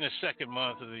 Just starting the second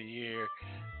month of the year.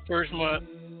 First month,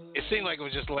 it seemed like it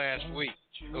was just last week.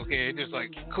 Okay, it just like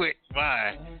clicked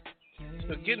by.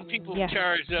 So getting people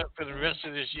charged up for the rest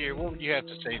of this year, what would you have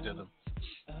to say to them?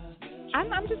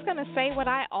 I'm just going to say what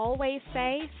I always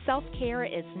say. Self-care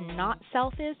is not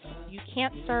selfish. You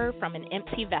can't serve from an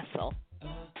empty vessel.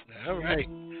 All right.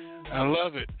 I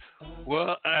love it.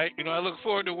 Well, I look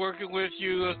forward to working with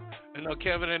you. I know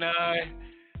Kevin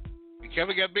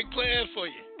Kevin got big plans for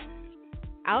you.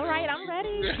 All right, I'm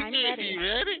ready. I'm ready. You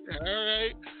ready? All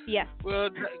right. Yes. Well,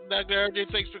 Dr.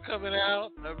 RJ, thanks for coming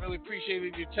out. I really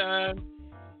appreciated your time,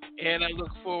 and I look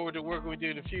forward to working with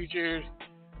you in the future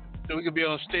so we can be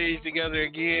on stage together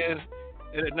again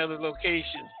at another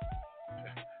location.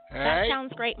 All that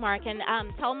sounds great, Mark. And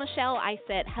tell Michelle I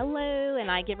said hello,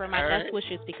 and I give her my best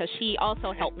wishes because she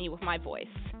also helped me with my voice.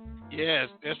 Yes,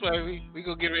 that's why we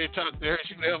gonna get ready to talk to her.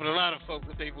 She's helping a lot of folks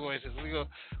with their voices.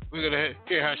 We're gonna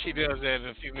hear how she does that in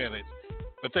a few minutes.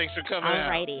 But thanks for coming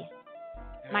out. Alrighty.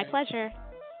 My pleasure.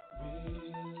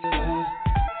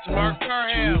 It's Mark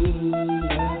Parham.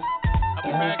 I'll be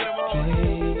back in a moment.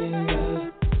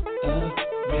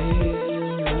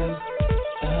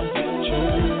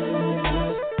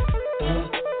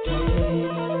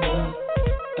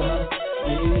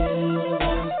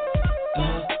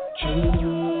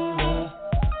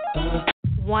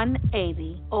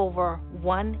 $180 over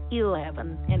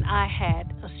 $111, and I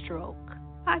had a stroke.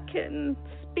 I couldn't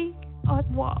speak or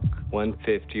walk.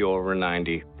 150 over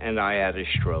 90, and I had a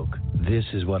stroke. This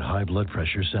is what high blood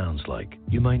pressure sounds like.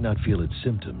 You might not feel its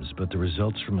symptoms, but the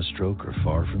results from a stroke are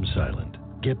far from silent.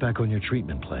 Get back on your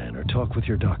treatment plan or talk with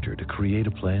your doctor to create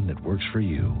a plan that works for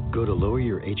you. Go to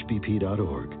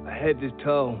loweryourhbp.org. Head to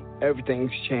toe,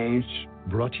 everything's changed.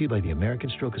 Brought to you by the American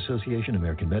Stroke Association,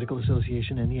 American Medical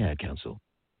Association, and the Ad Council.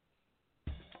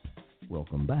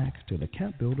 Welcome back to the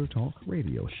Cap Builder Talk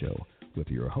radio show with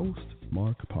your host,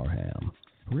 Mark Parham.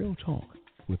 Real talk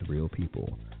with real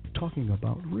people, talking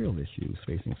about real issues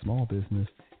facing small business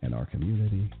and our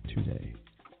community today.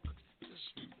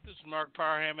 This is Mark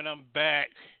Parham, and I'm back.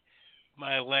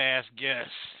 My last guest,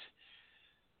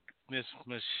 Miss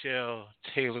Michelle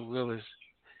Taylor Willis.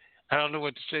 I don't know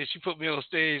what to say. She put me on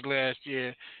stage last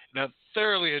year, and I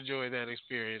thoroughly enjoyed that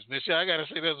experience. Michelle, I got to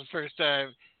say, that was the first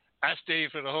time I stayed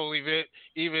for the whole event,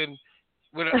 even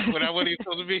when I wasn't even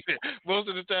supposed to be there. Most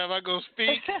of the time I go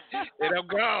speak, and I'm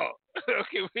gone.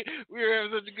 Okay, we were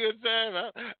having such a good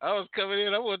time. I was coming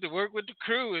in. I wanted to work with the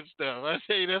crew and stuff. I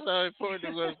tell you, that's how important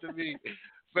it was to me.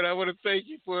 But I want to thank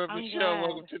you for it, Michelle. Glad.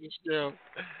 Welcome to the show.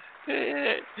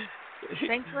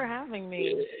 Thanks for having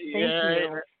me. Thank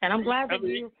you. And I'm glad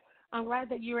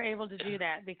that you were able to do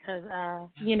that because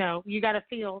you got to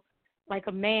feel like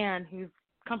a man who's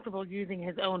comfortable using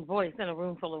his own voice in a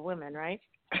room full of women, right?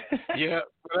 Yeah,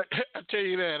 but I tell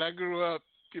you that I grew up.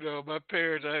 My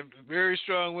parents, I have very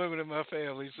strong women in my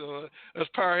family, so us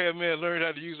Parham men learned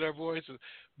how to use our voices.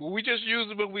 But we just use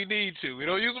them when we need to. We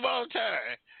don't use them all the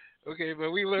time. Okay,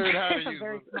 but we learned how to use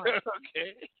them.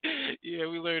 Okay. Yeah,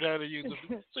 we learned how to use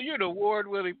them. So you're an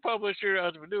award-winning publisher,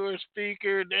 entrepreneur,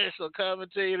 speaker, national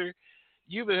commentator.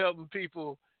 You've been helping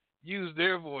people use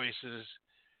their voices.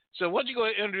 So why don't you go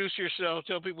ahead and introduce yourself,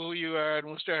 tell people who you are, and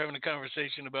we'll start having a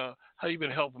conversation about how you've been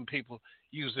helping people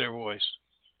use their voice.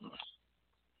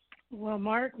 Well,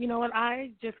 Mark, you know what?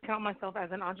 I just count myself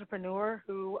as an entrepreneur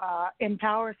who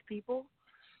empowers people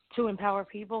to empower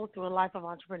people through a life of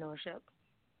entrepreneurship.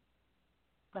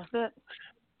 That's it.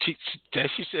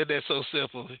 She said that so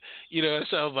simple. It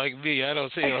sounds like me. I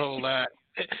don't say a whole lot.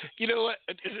 You know what?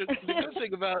 The good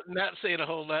thing about not saying a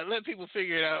whole lot, let people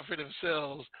figure it out for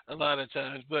themselves a lot of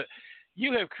times. But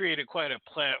you have created quite a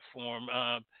platform.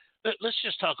 Let's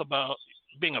just talk about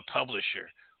being a publisher.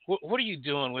 What are you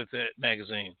doing with that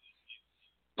magazine?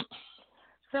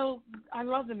 So I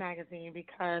love the magazine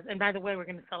because, and by the way, we're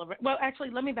going to celebrate. Well,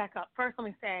 actually, let me back up. First, let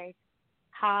me say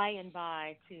hi and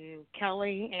bye to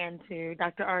Kelly and to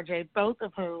Dr. RJ, both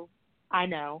of whom I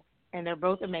know, and they're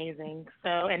both amazing. So,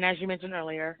 and as you mentioned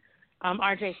earlier,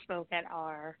 RJ spoke at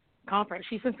our conference.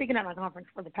 She's been speaking at my conference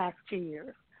for the past 2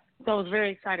 years. So I was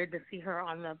very excited to see her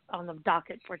on the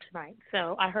docket for tonight.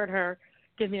 So I heard her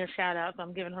give me a shout out, so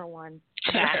I'm giving her one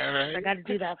back. Right. I got to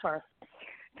do that first.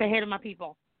 Say hey to my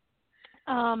people.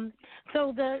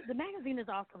 So the magazine is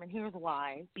awesome, and here's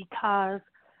why. Because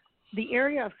the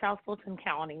area of South Fulton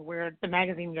County where the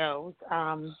magazine goes,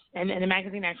 and the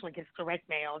magazine actually gets direct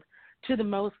mailed to the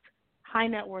most high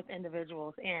net worth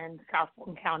individuals in South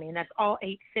Fulton County, and that's all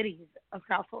 8 cities of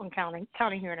South Fulton County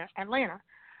here in Atlanta.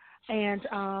 And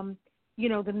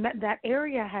that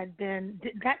area had been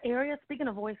Speaking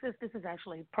of voices, this is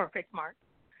actually perfect, Mark.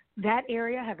 That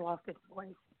area had lost its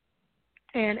voice,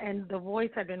 and the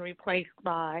voice had been replaced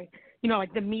by,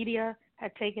 like the media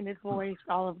had taken its voice.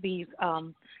 All of these,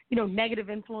 negative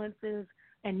influences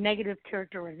and negative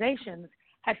characterizations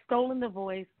had stolen the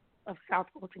voice of South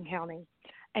Fulton County.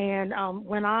 And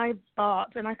when I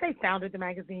bought, and I say founded the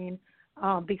magazine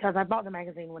because I bought the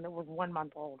magazine when it was 1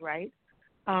 month old, right?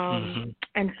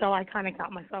 And so I kind of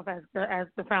count myself as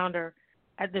the founder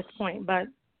at this point. But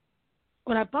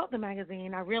when I bought the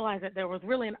magazine, I realized that there was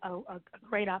really a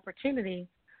great opportunity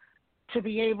to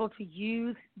be able to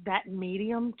use that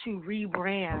medium to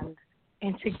rebrand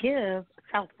and to give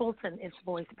South Fulton its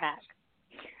voice back.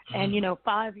 And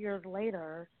 5 years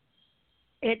later,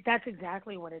 that's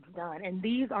exactly what it's done. And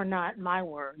these are not my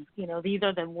words. These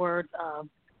are the words of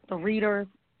the readers,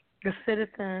 the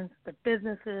citizens, the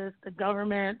businesses, the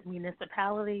government,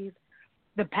 municipalities,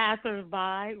 the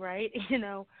passersby, right?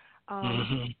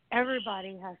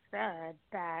 Everybody has said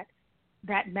that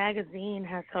magazine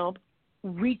has helped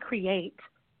recreate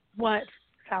what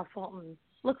South Fulton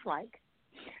looks like.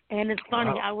 And it's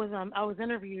funny. Wow. I was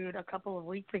interviewed a couple of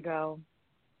weeks ago,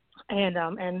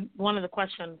 and one of the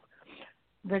questions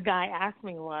the guy asked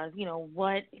me was,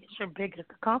 what is your biggest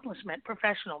accomplishment,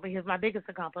 professional? Because my biggest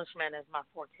accomplishment is my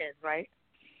 4 kids, right?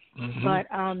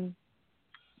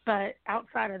 But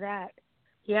outside of that,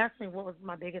 he asked me what was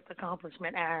my biggest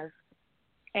accomplishment as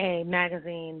a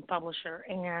magazine publisher,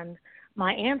 and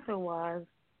my answer was,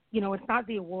 it's not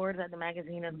the award that the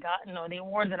magazine has gotten or the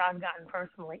award that I've gotten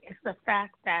personally. It's the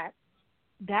fact that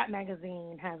that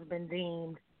magazine has been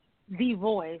deemed the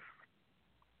voice,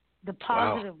 the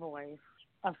positive voice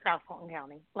of South Fulton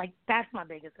County. Like, that's my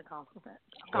biggest accomplishment.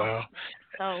 Wow.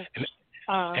 So,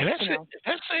 and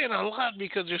that's saying a lot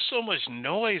because there's so much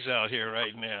noise out here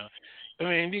right now. I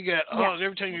mean, you got,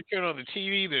 every time you turn on the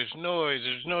TV, there's noise.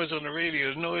 There's noise on the radio.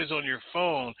 There's noise on your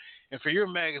phone. And for your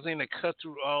magazine to cut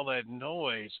through all that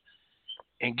noise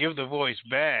and give the voice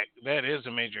back, that is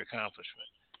a major accomplishment.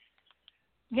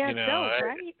 Yeah, it's dope,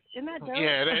 right? Isn't that dope?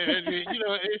 Yeah,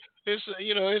 it's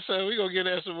we're gonna get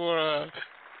that some more.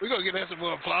 We're gonna get that some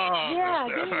more applause. Yeah,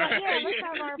 let's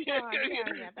have our applause.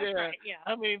 That's right. Yeah.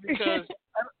 I mean, because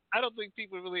I don't think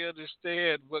people really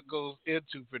understand what goes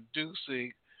into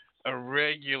producing a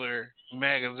regular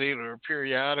magazine or a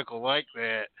periodical like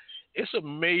that. It's a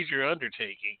major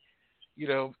undertaking.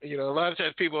 A lot of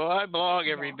times people, I blog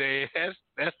every day.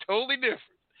 That's totally different.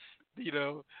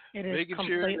 It is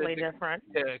completely different.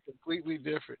 Yeah, completely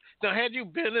different. Now, had you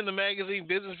been in the magazine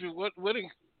business,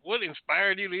 what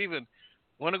inspired you to even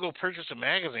want to go purchase a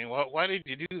magazine? Why did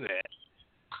you do that?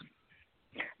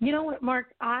 You know what,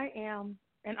 Mark? I am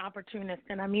an opportunist,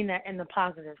 and I mean that in the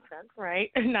positive sense, right?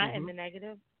 Not in the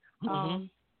negative.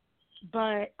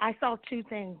 But I saw 2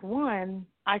 things. One,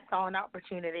 I saw an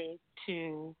opportunity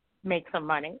to make some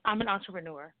money. I'm an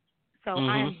entrepreneur, so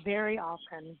I am very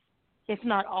often, if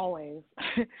not always,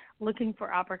 looking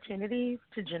for opportunities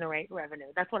to generate revenue.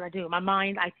 That's what I do. My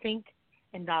mind, I think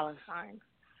in dollar signs.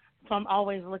 So I'm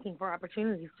always looking for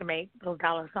opportunities to make those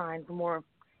dollar signs more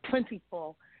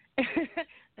plentiful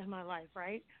in my life,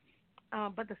 right?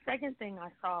 But the second thing I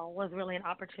saw was really an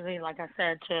opportunity, like I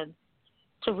said,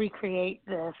 to recreate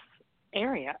this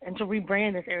area and to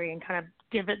rebrand this area and kind of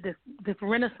give it this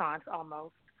renaissance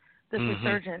almost, this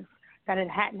resurgence that it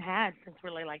hadn't had since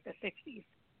really like the 60s.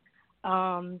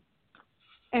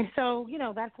 And so,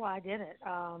 that's why I did it.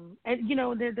 And,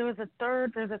 there's a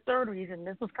third reason.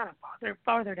 This was kind of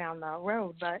farther down the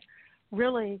road, but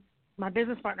really my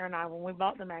business partner and I, when we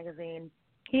bought the magazine,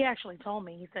 he actually told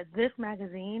me, he said, this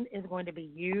magazine is going to be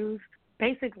used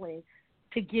basically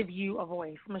to give you a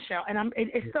voice, Michelle. And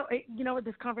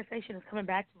this conversation is coming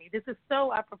back to me. This is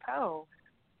so apropos,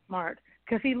 Mark,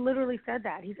 because he literally said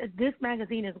that. He said, this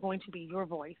magazine is going to be your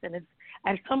voice. And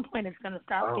at some point it's going to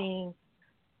stop being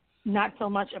not so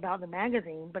much about the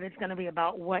magazine, but it's going to be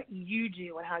about what you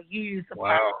do and how you use the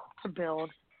platform to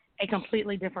build a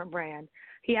completely different brand.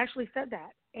 He actually said that.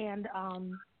 And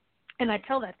I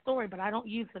tell that story, but I don't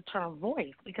use the term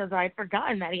voice because I had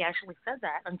forgotten that he actually said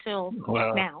that until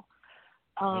now.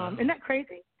 Isn't that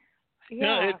crazy?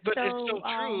 Yeah, but it's so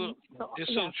true.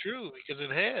 It's so true because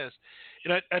it has.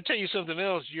 And I tell you something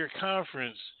else. Your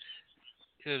conference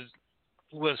is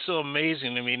was so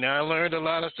amazing to me. Now I learned a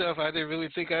lot of stuff I didn't really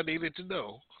think I needed to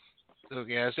know.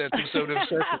 Okay, I sat through some of them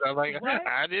sessions. I'm like,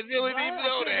 I didn't really need to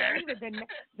know that.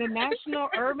 The National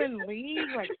Urban League,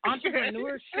 like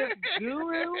entrepreneurship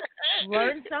guru,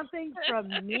 learned something from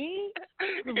me,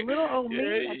 from little old me.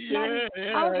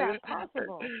 How is that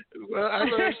possible? Well, I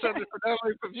learned something not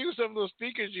only from you, some of those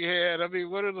speakers you had. I mean,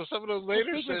 some of those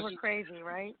later the speakers sessions were crazy,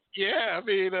 right? Yeah, I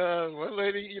mean, one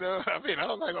lady, I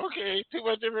was like, okay, too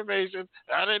much information.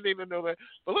 I didn't even know that.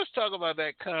 But let's talk about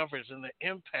that conference and the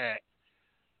impact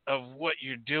of what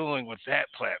you're doing with that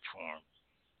platform.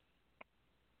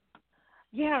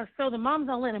 Yeah, so the Moms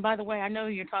All In, and by the way, I know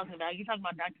who you're talking about. You're talking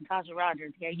about Dr. Tasha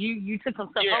Rogers. Yeah, you took some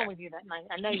stuff home with you that night.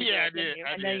 I know you did. I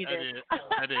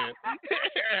did.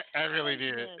 I really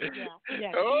did.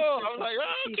 Yeah. Oh, I was like,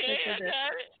 okay, I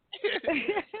got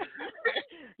it.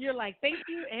 You're like, thank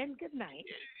you and good night.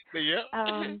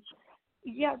 Yeah.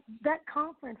 Yeah, that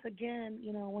conference, again,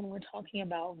 when we're talking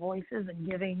about voices and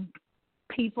giving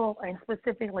people, and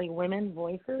specifically women,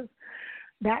 voices,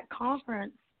 that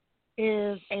conference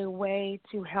is a way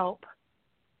to help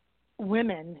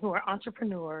women who are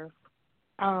entrepreneurs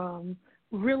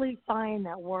really find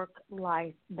that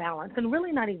work-life balance, and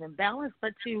really not even balance,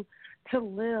 but to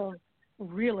live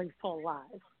really full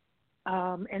lives.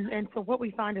 And so what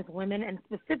we find as women, and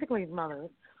specifically as mothers,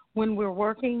 when we're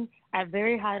working at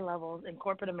very high levels in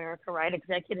corporate America, right,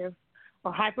 executive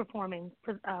or high-performing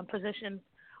positions,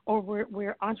 or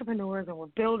we're entrepreneurs and we're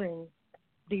building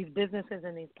these businesses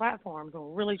and these platforms, and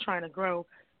we're really trying to grow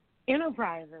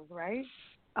enterprises, right,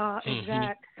 is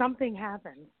that something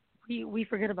happens. We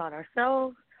forget about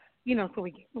ourselves, so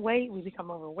we gain weight, we become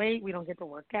overweight, we don't get to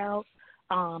work out,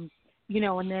 and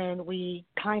then we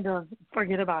kind of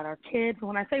forget about our kids.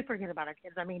 When I say forget about our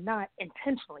kids, I mean not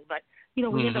intentionally, but,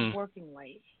 we end up working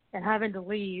late and having to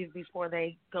leave before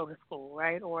they go to school,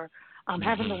 right, or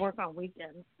having to work on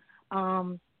weekends.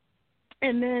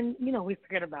 And then, we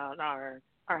forget about our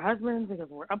husbands because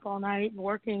we're up all night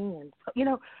working, and,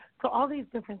 so all these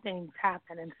different things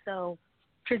happen. And so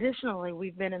traditionally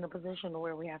we've been in a position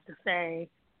where we have to say,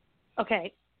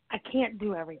 okay, I can't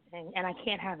do everything and I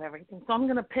can't have everything. So I'm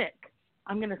going to pick.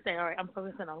 I'm going to say, all right, I'm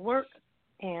focusing on work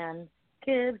and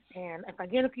kids, and if I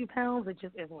get a few pounds, it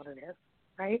just is what it is,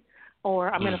 right?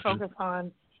 Or I'm going to focus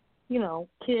on,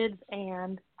 kids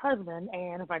and husband,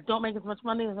 and if I don't make as much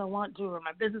money as I want to, or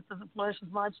my business doesn't flourish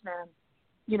as much, then,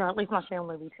 at least my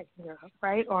family will be taken care of,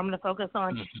 right? Or I'm going to focus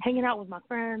on hanging out with my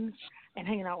friends and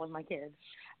hanging out with my kids.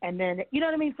 And then, you know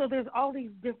what I mean? So there's all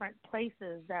these different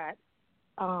places that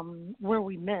where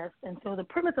we miss. And so the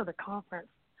premise of the conference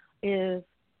is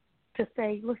to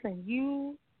say, listen,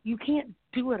 you can't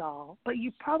do it all, but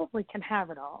you probably can have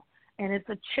it all. And it's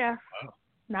a chess,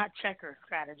 not checker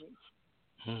strategy.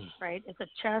 Right? It's a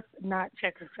chess, not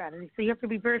checker strategy. So you have to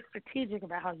be very strategic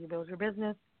about how you build your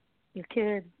business, your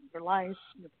kids, your life,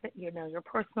 your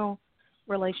personal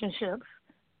relationships,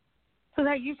 so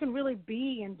that you can really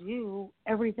be and do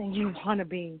everything you want to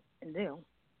be and do.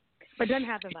 But it doesn't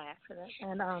happen by accident.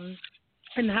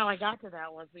 And how I got to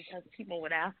that was because people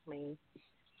would ask me,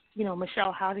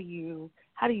 Michelle, how do you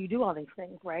do all these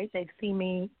things, right? They'd see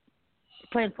me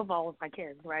playing football with my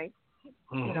kids, right?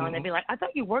 And they'd be like, I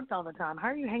thought you worked all the time. How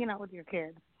are you hanging out with your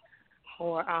kids?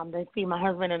 Or they see my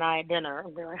husband and I at dinner.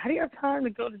 And they're like, how do you have time to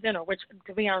go to dinner? Which,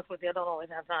 to be honest with you, I don't always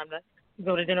have time to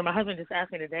go to dinner. My husband just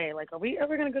asked me today, like, are we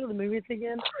ever going to go to the movies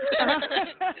again?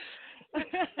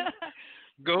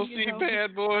 Go see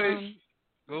Bad Boys.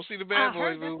 Go see the Bad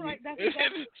Boys movie. Right. That's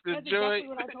exactly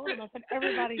what I told him. I said,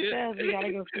 everybody says we got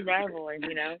to go see Bad Boys,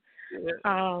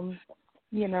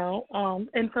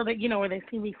 and so that, where they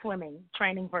see me swimming,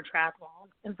 training for triathlon.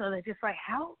 And so they're just like,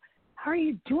 how are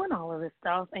you doing all of this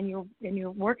stuff? And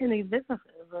you're working these businesses.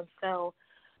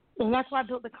 And that's why I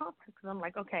built the conference. Because I'm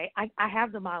like, okay, I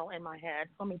have the model in my head.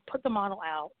 So let me put the model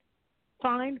out,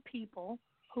 find people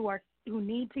who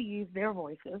need to use their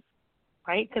voices,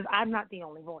 right? Because I'm not the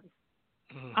only voice.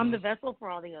 I'm the vessel for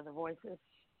all the other voices.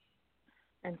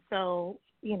 And so,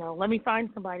 let me find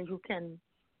somebody who can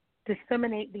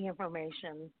disseminate the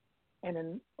information in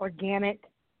an organic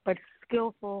but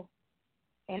skillful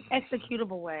and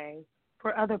executable way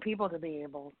for other people to be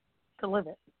able to live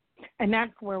it. And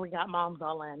that's where we got Moms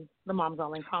All In, the Moms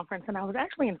All In conference. And I was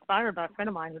actually inspired by a friend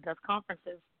of mine who does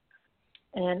conferences.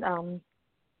 And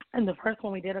the first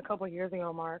one we did a couple of years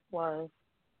ago, Mark, was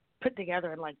put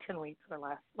together in like 10 weeks or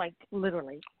less, like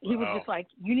literally. He was just like,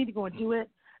 you need to go and do it.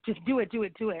 Just do it.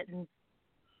 And,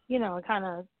 I kind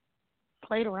of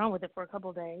played around with it for a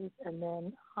couple of days, and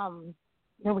then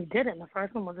we did it. And the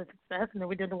first one was a success, and then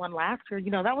we did the one last year.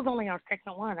 That was only our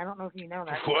second one. I don't know if you know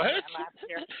that. What? Last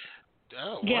year.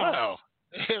 Oh, yeah. wow.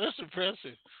 Yeah, that's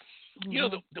impressive. Mm-hmm. You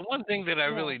know, the one thing that I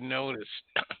really noticed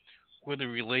were the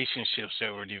relationships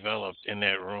that were developed in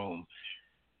that room,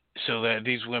 so that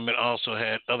these women also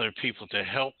had other people to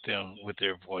help them with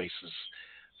their voices.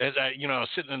 As I was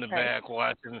sitting in the back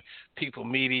watching people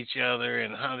meet each other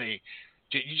and how you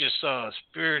just saw a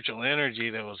spiritual energy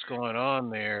that was going on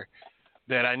there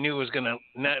that I knew was going to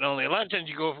not only, a lot of times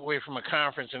you go away from a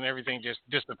conference and everything just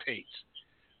dissipates.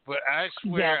 But I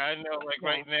swear, I know, like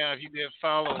right now, if you did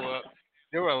follow up,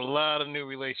 there were a lot of new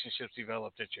relationships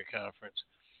developed at your conference.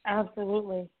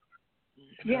 Absolutely.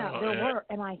 Yeah, there were,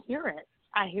 and I hear it.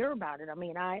 I hear about it. I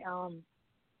mean, I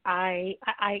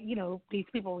these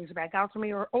people reach back out to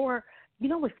me, or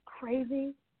what's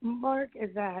crazy, Mark,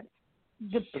 is that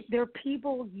there are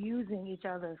people using each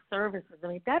other's services. I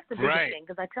mean, that's the biggest thing,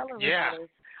 because I tell everybody,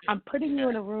 I'm putting you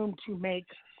in a room to make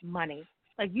money.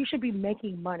 Like, you should be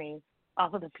making money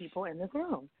off of the people in this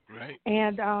room. Right.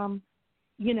 And,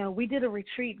 we did a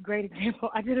retreat, great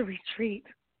example. I did a retreat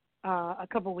a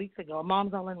couple weeks ago, a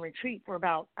Moms All In retreat for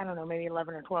about, maybe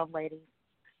 11 or 12 ladies.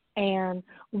 And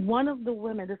one of the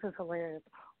women, this is hilarious,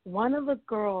 one of the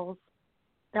girls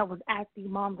that was at the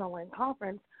Moms All In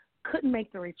conference couldn't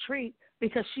make the retreat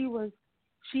because she was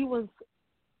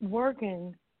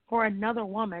working for another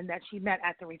woman that she met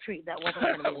at the retreat that wasn't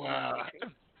going to be at the retreat.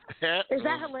 Is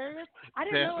that hilarious? I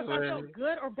didn't know if I felt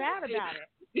good or bad about it.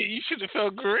 You should have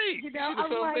felt great. I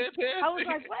was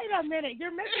like, wait a minute,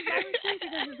 you're making my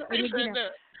retreat.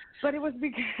 But it was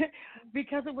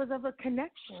because it was of a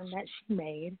connection that she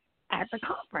made at the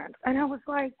conference, and I was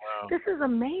like, this is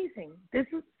amazing. This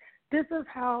is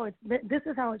how it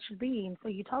should be. And so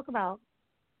you talk about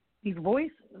these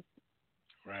voices.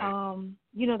 Right.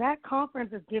 That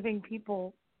conference is giving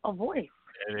people a voice.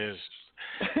 It is.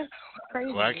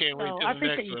 Crazy. Well, I can't wait till the I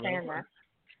appreciate next you one. saying that.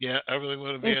 Yeah, I really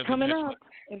want to be It's at coming the next up. one.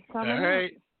 It's coming All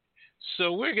right. up.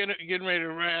 So we're getting ready to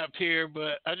wrap here,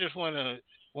 but I just want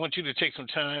you to take some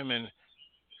time and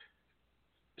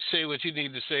say what you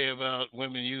need to say about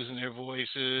women using their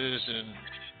voices and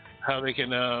how they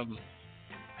can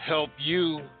help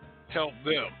you help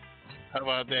them. How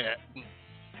about that?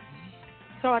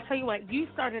 So I'll tell you what, you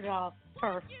started it off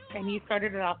first, and you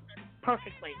started it off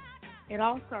perfectly. It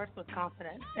all starts with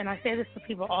confidence. And I say this to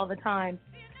people all the time.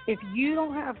 If you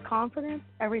don't have confidence,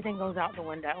 everything goes out the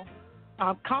window.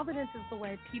 Confidence is the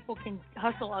way people can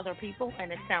hustle other people,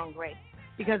 and it sounds great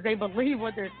because they believe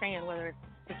what they're saying, whether it's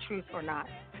the truth or not,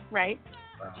 right?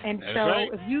 Wow. And That's so right.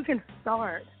 if you can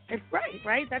start, it's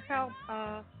right? That's how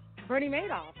Bernie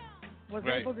Madoff was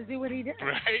able to do what he did.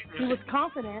 Right. He was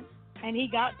confident, and he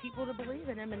got people to believe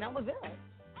in him, and that was it.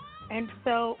 And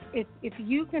so if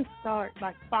you can start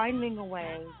by finding a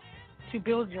way to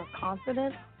build your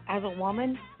confidence as a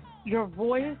woman, your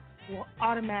voice will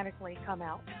automatically come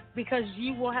out because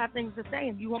you will have things to say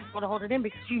and you won't be able to hold it in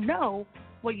because you know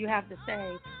what you have to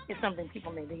say is something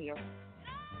people need to hear.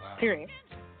 Wow. Period.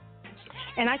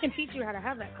 And I can teach you how to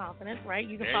have that confidence, right?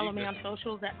 You can follow me on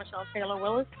socials at Michelle Taylor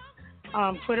Willis,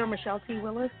 Twitter, Michelle T.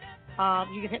 Willis.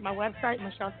 You can hit my website,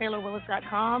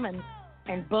 MichelleTaylorWillis.com,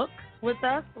 and book with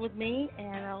me,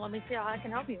 and let me see how I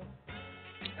can help you.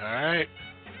 All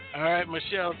right,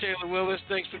 Michelle Taylor Willis,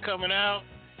 thanks for coming out.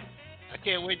 I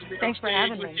can't wait to be on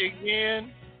stage with you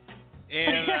again,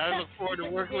 and I look forward to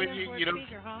working with you.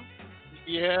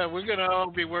 Yeah, we're going to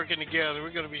all be working together.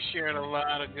 We're going to be sharing a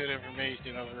lot of good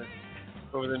information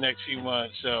over the next few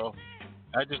months, so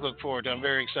I just look forward to it. I'm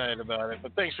very excited about it.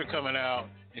 But thanks for coming out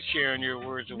and sharing your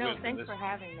words of wisdom. No, thanks for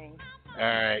having me. All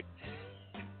right.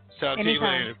 Talk to you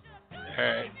later. All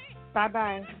right.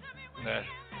 Bye-bye. Bye.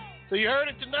 So you heard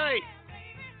it tonight.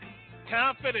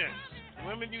 Confidence.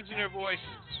 Women using their voices.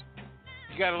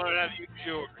 You got to learn how to use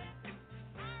yours.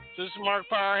 So this is Mark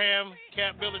Parham,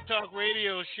 Cap Builder Talk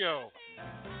Radio Show.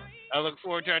 I look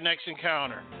forward to our next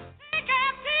encounter.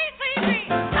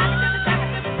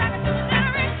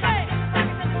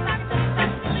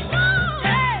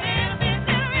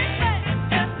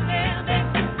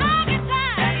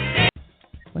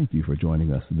 Thank you for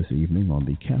joining us this evening on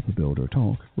the Cap Builder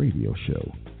Talk Radio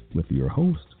Show with your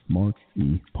host, Mark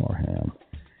E. Parham.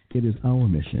 It is our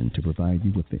mission to provide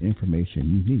you with the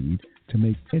information you need to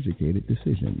make educated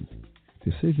decisions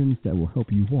that will help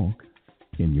you walk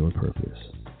in your purpose.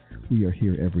 We are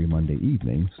here every Monday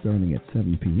evening starting at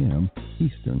 7 p.m.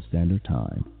 Eastern Standard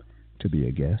Time. To be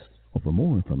a guest or for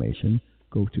more information,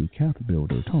 go to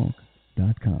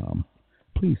capbuildertalk.com.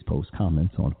 Please post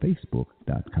comments on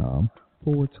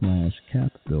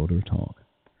facebook.com/capbuildertalk.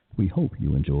 We hope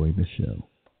you enjoy the show.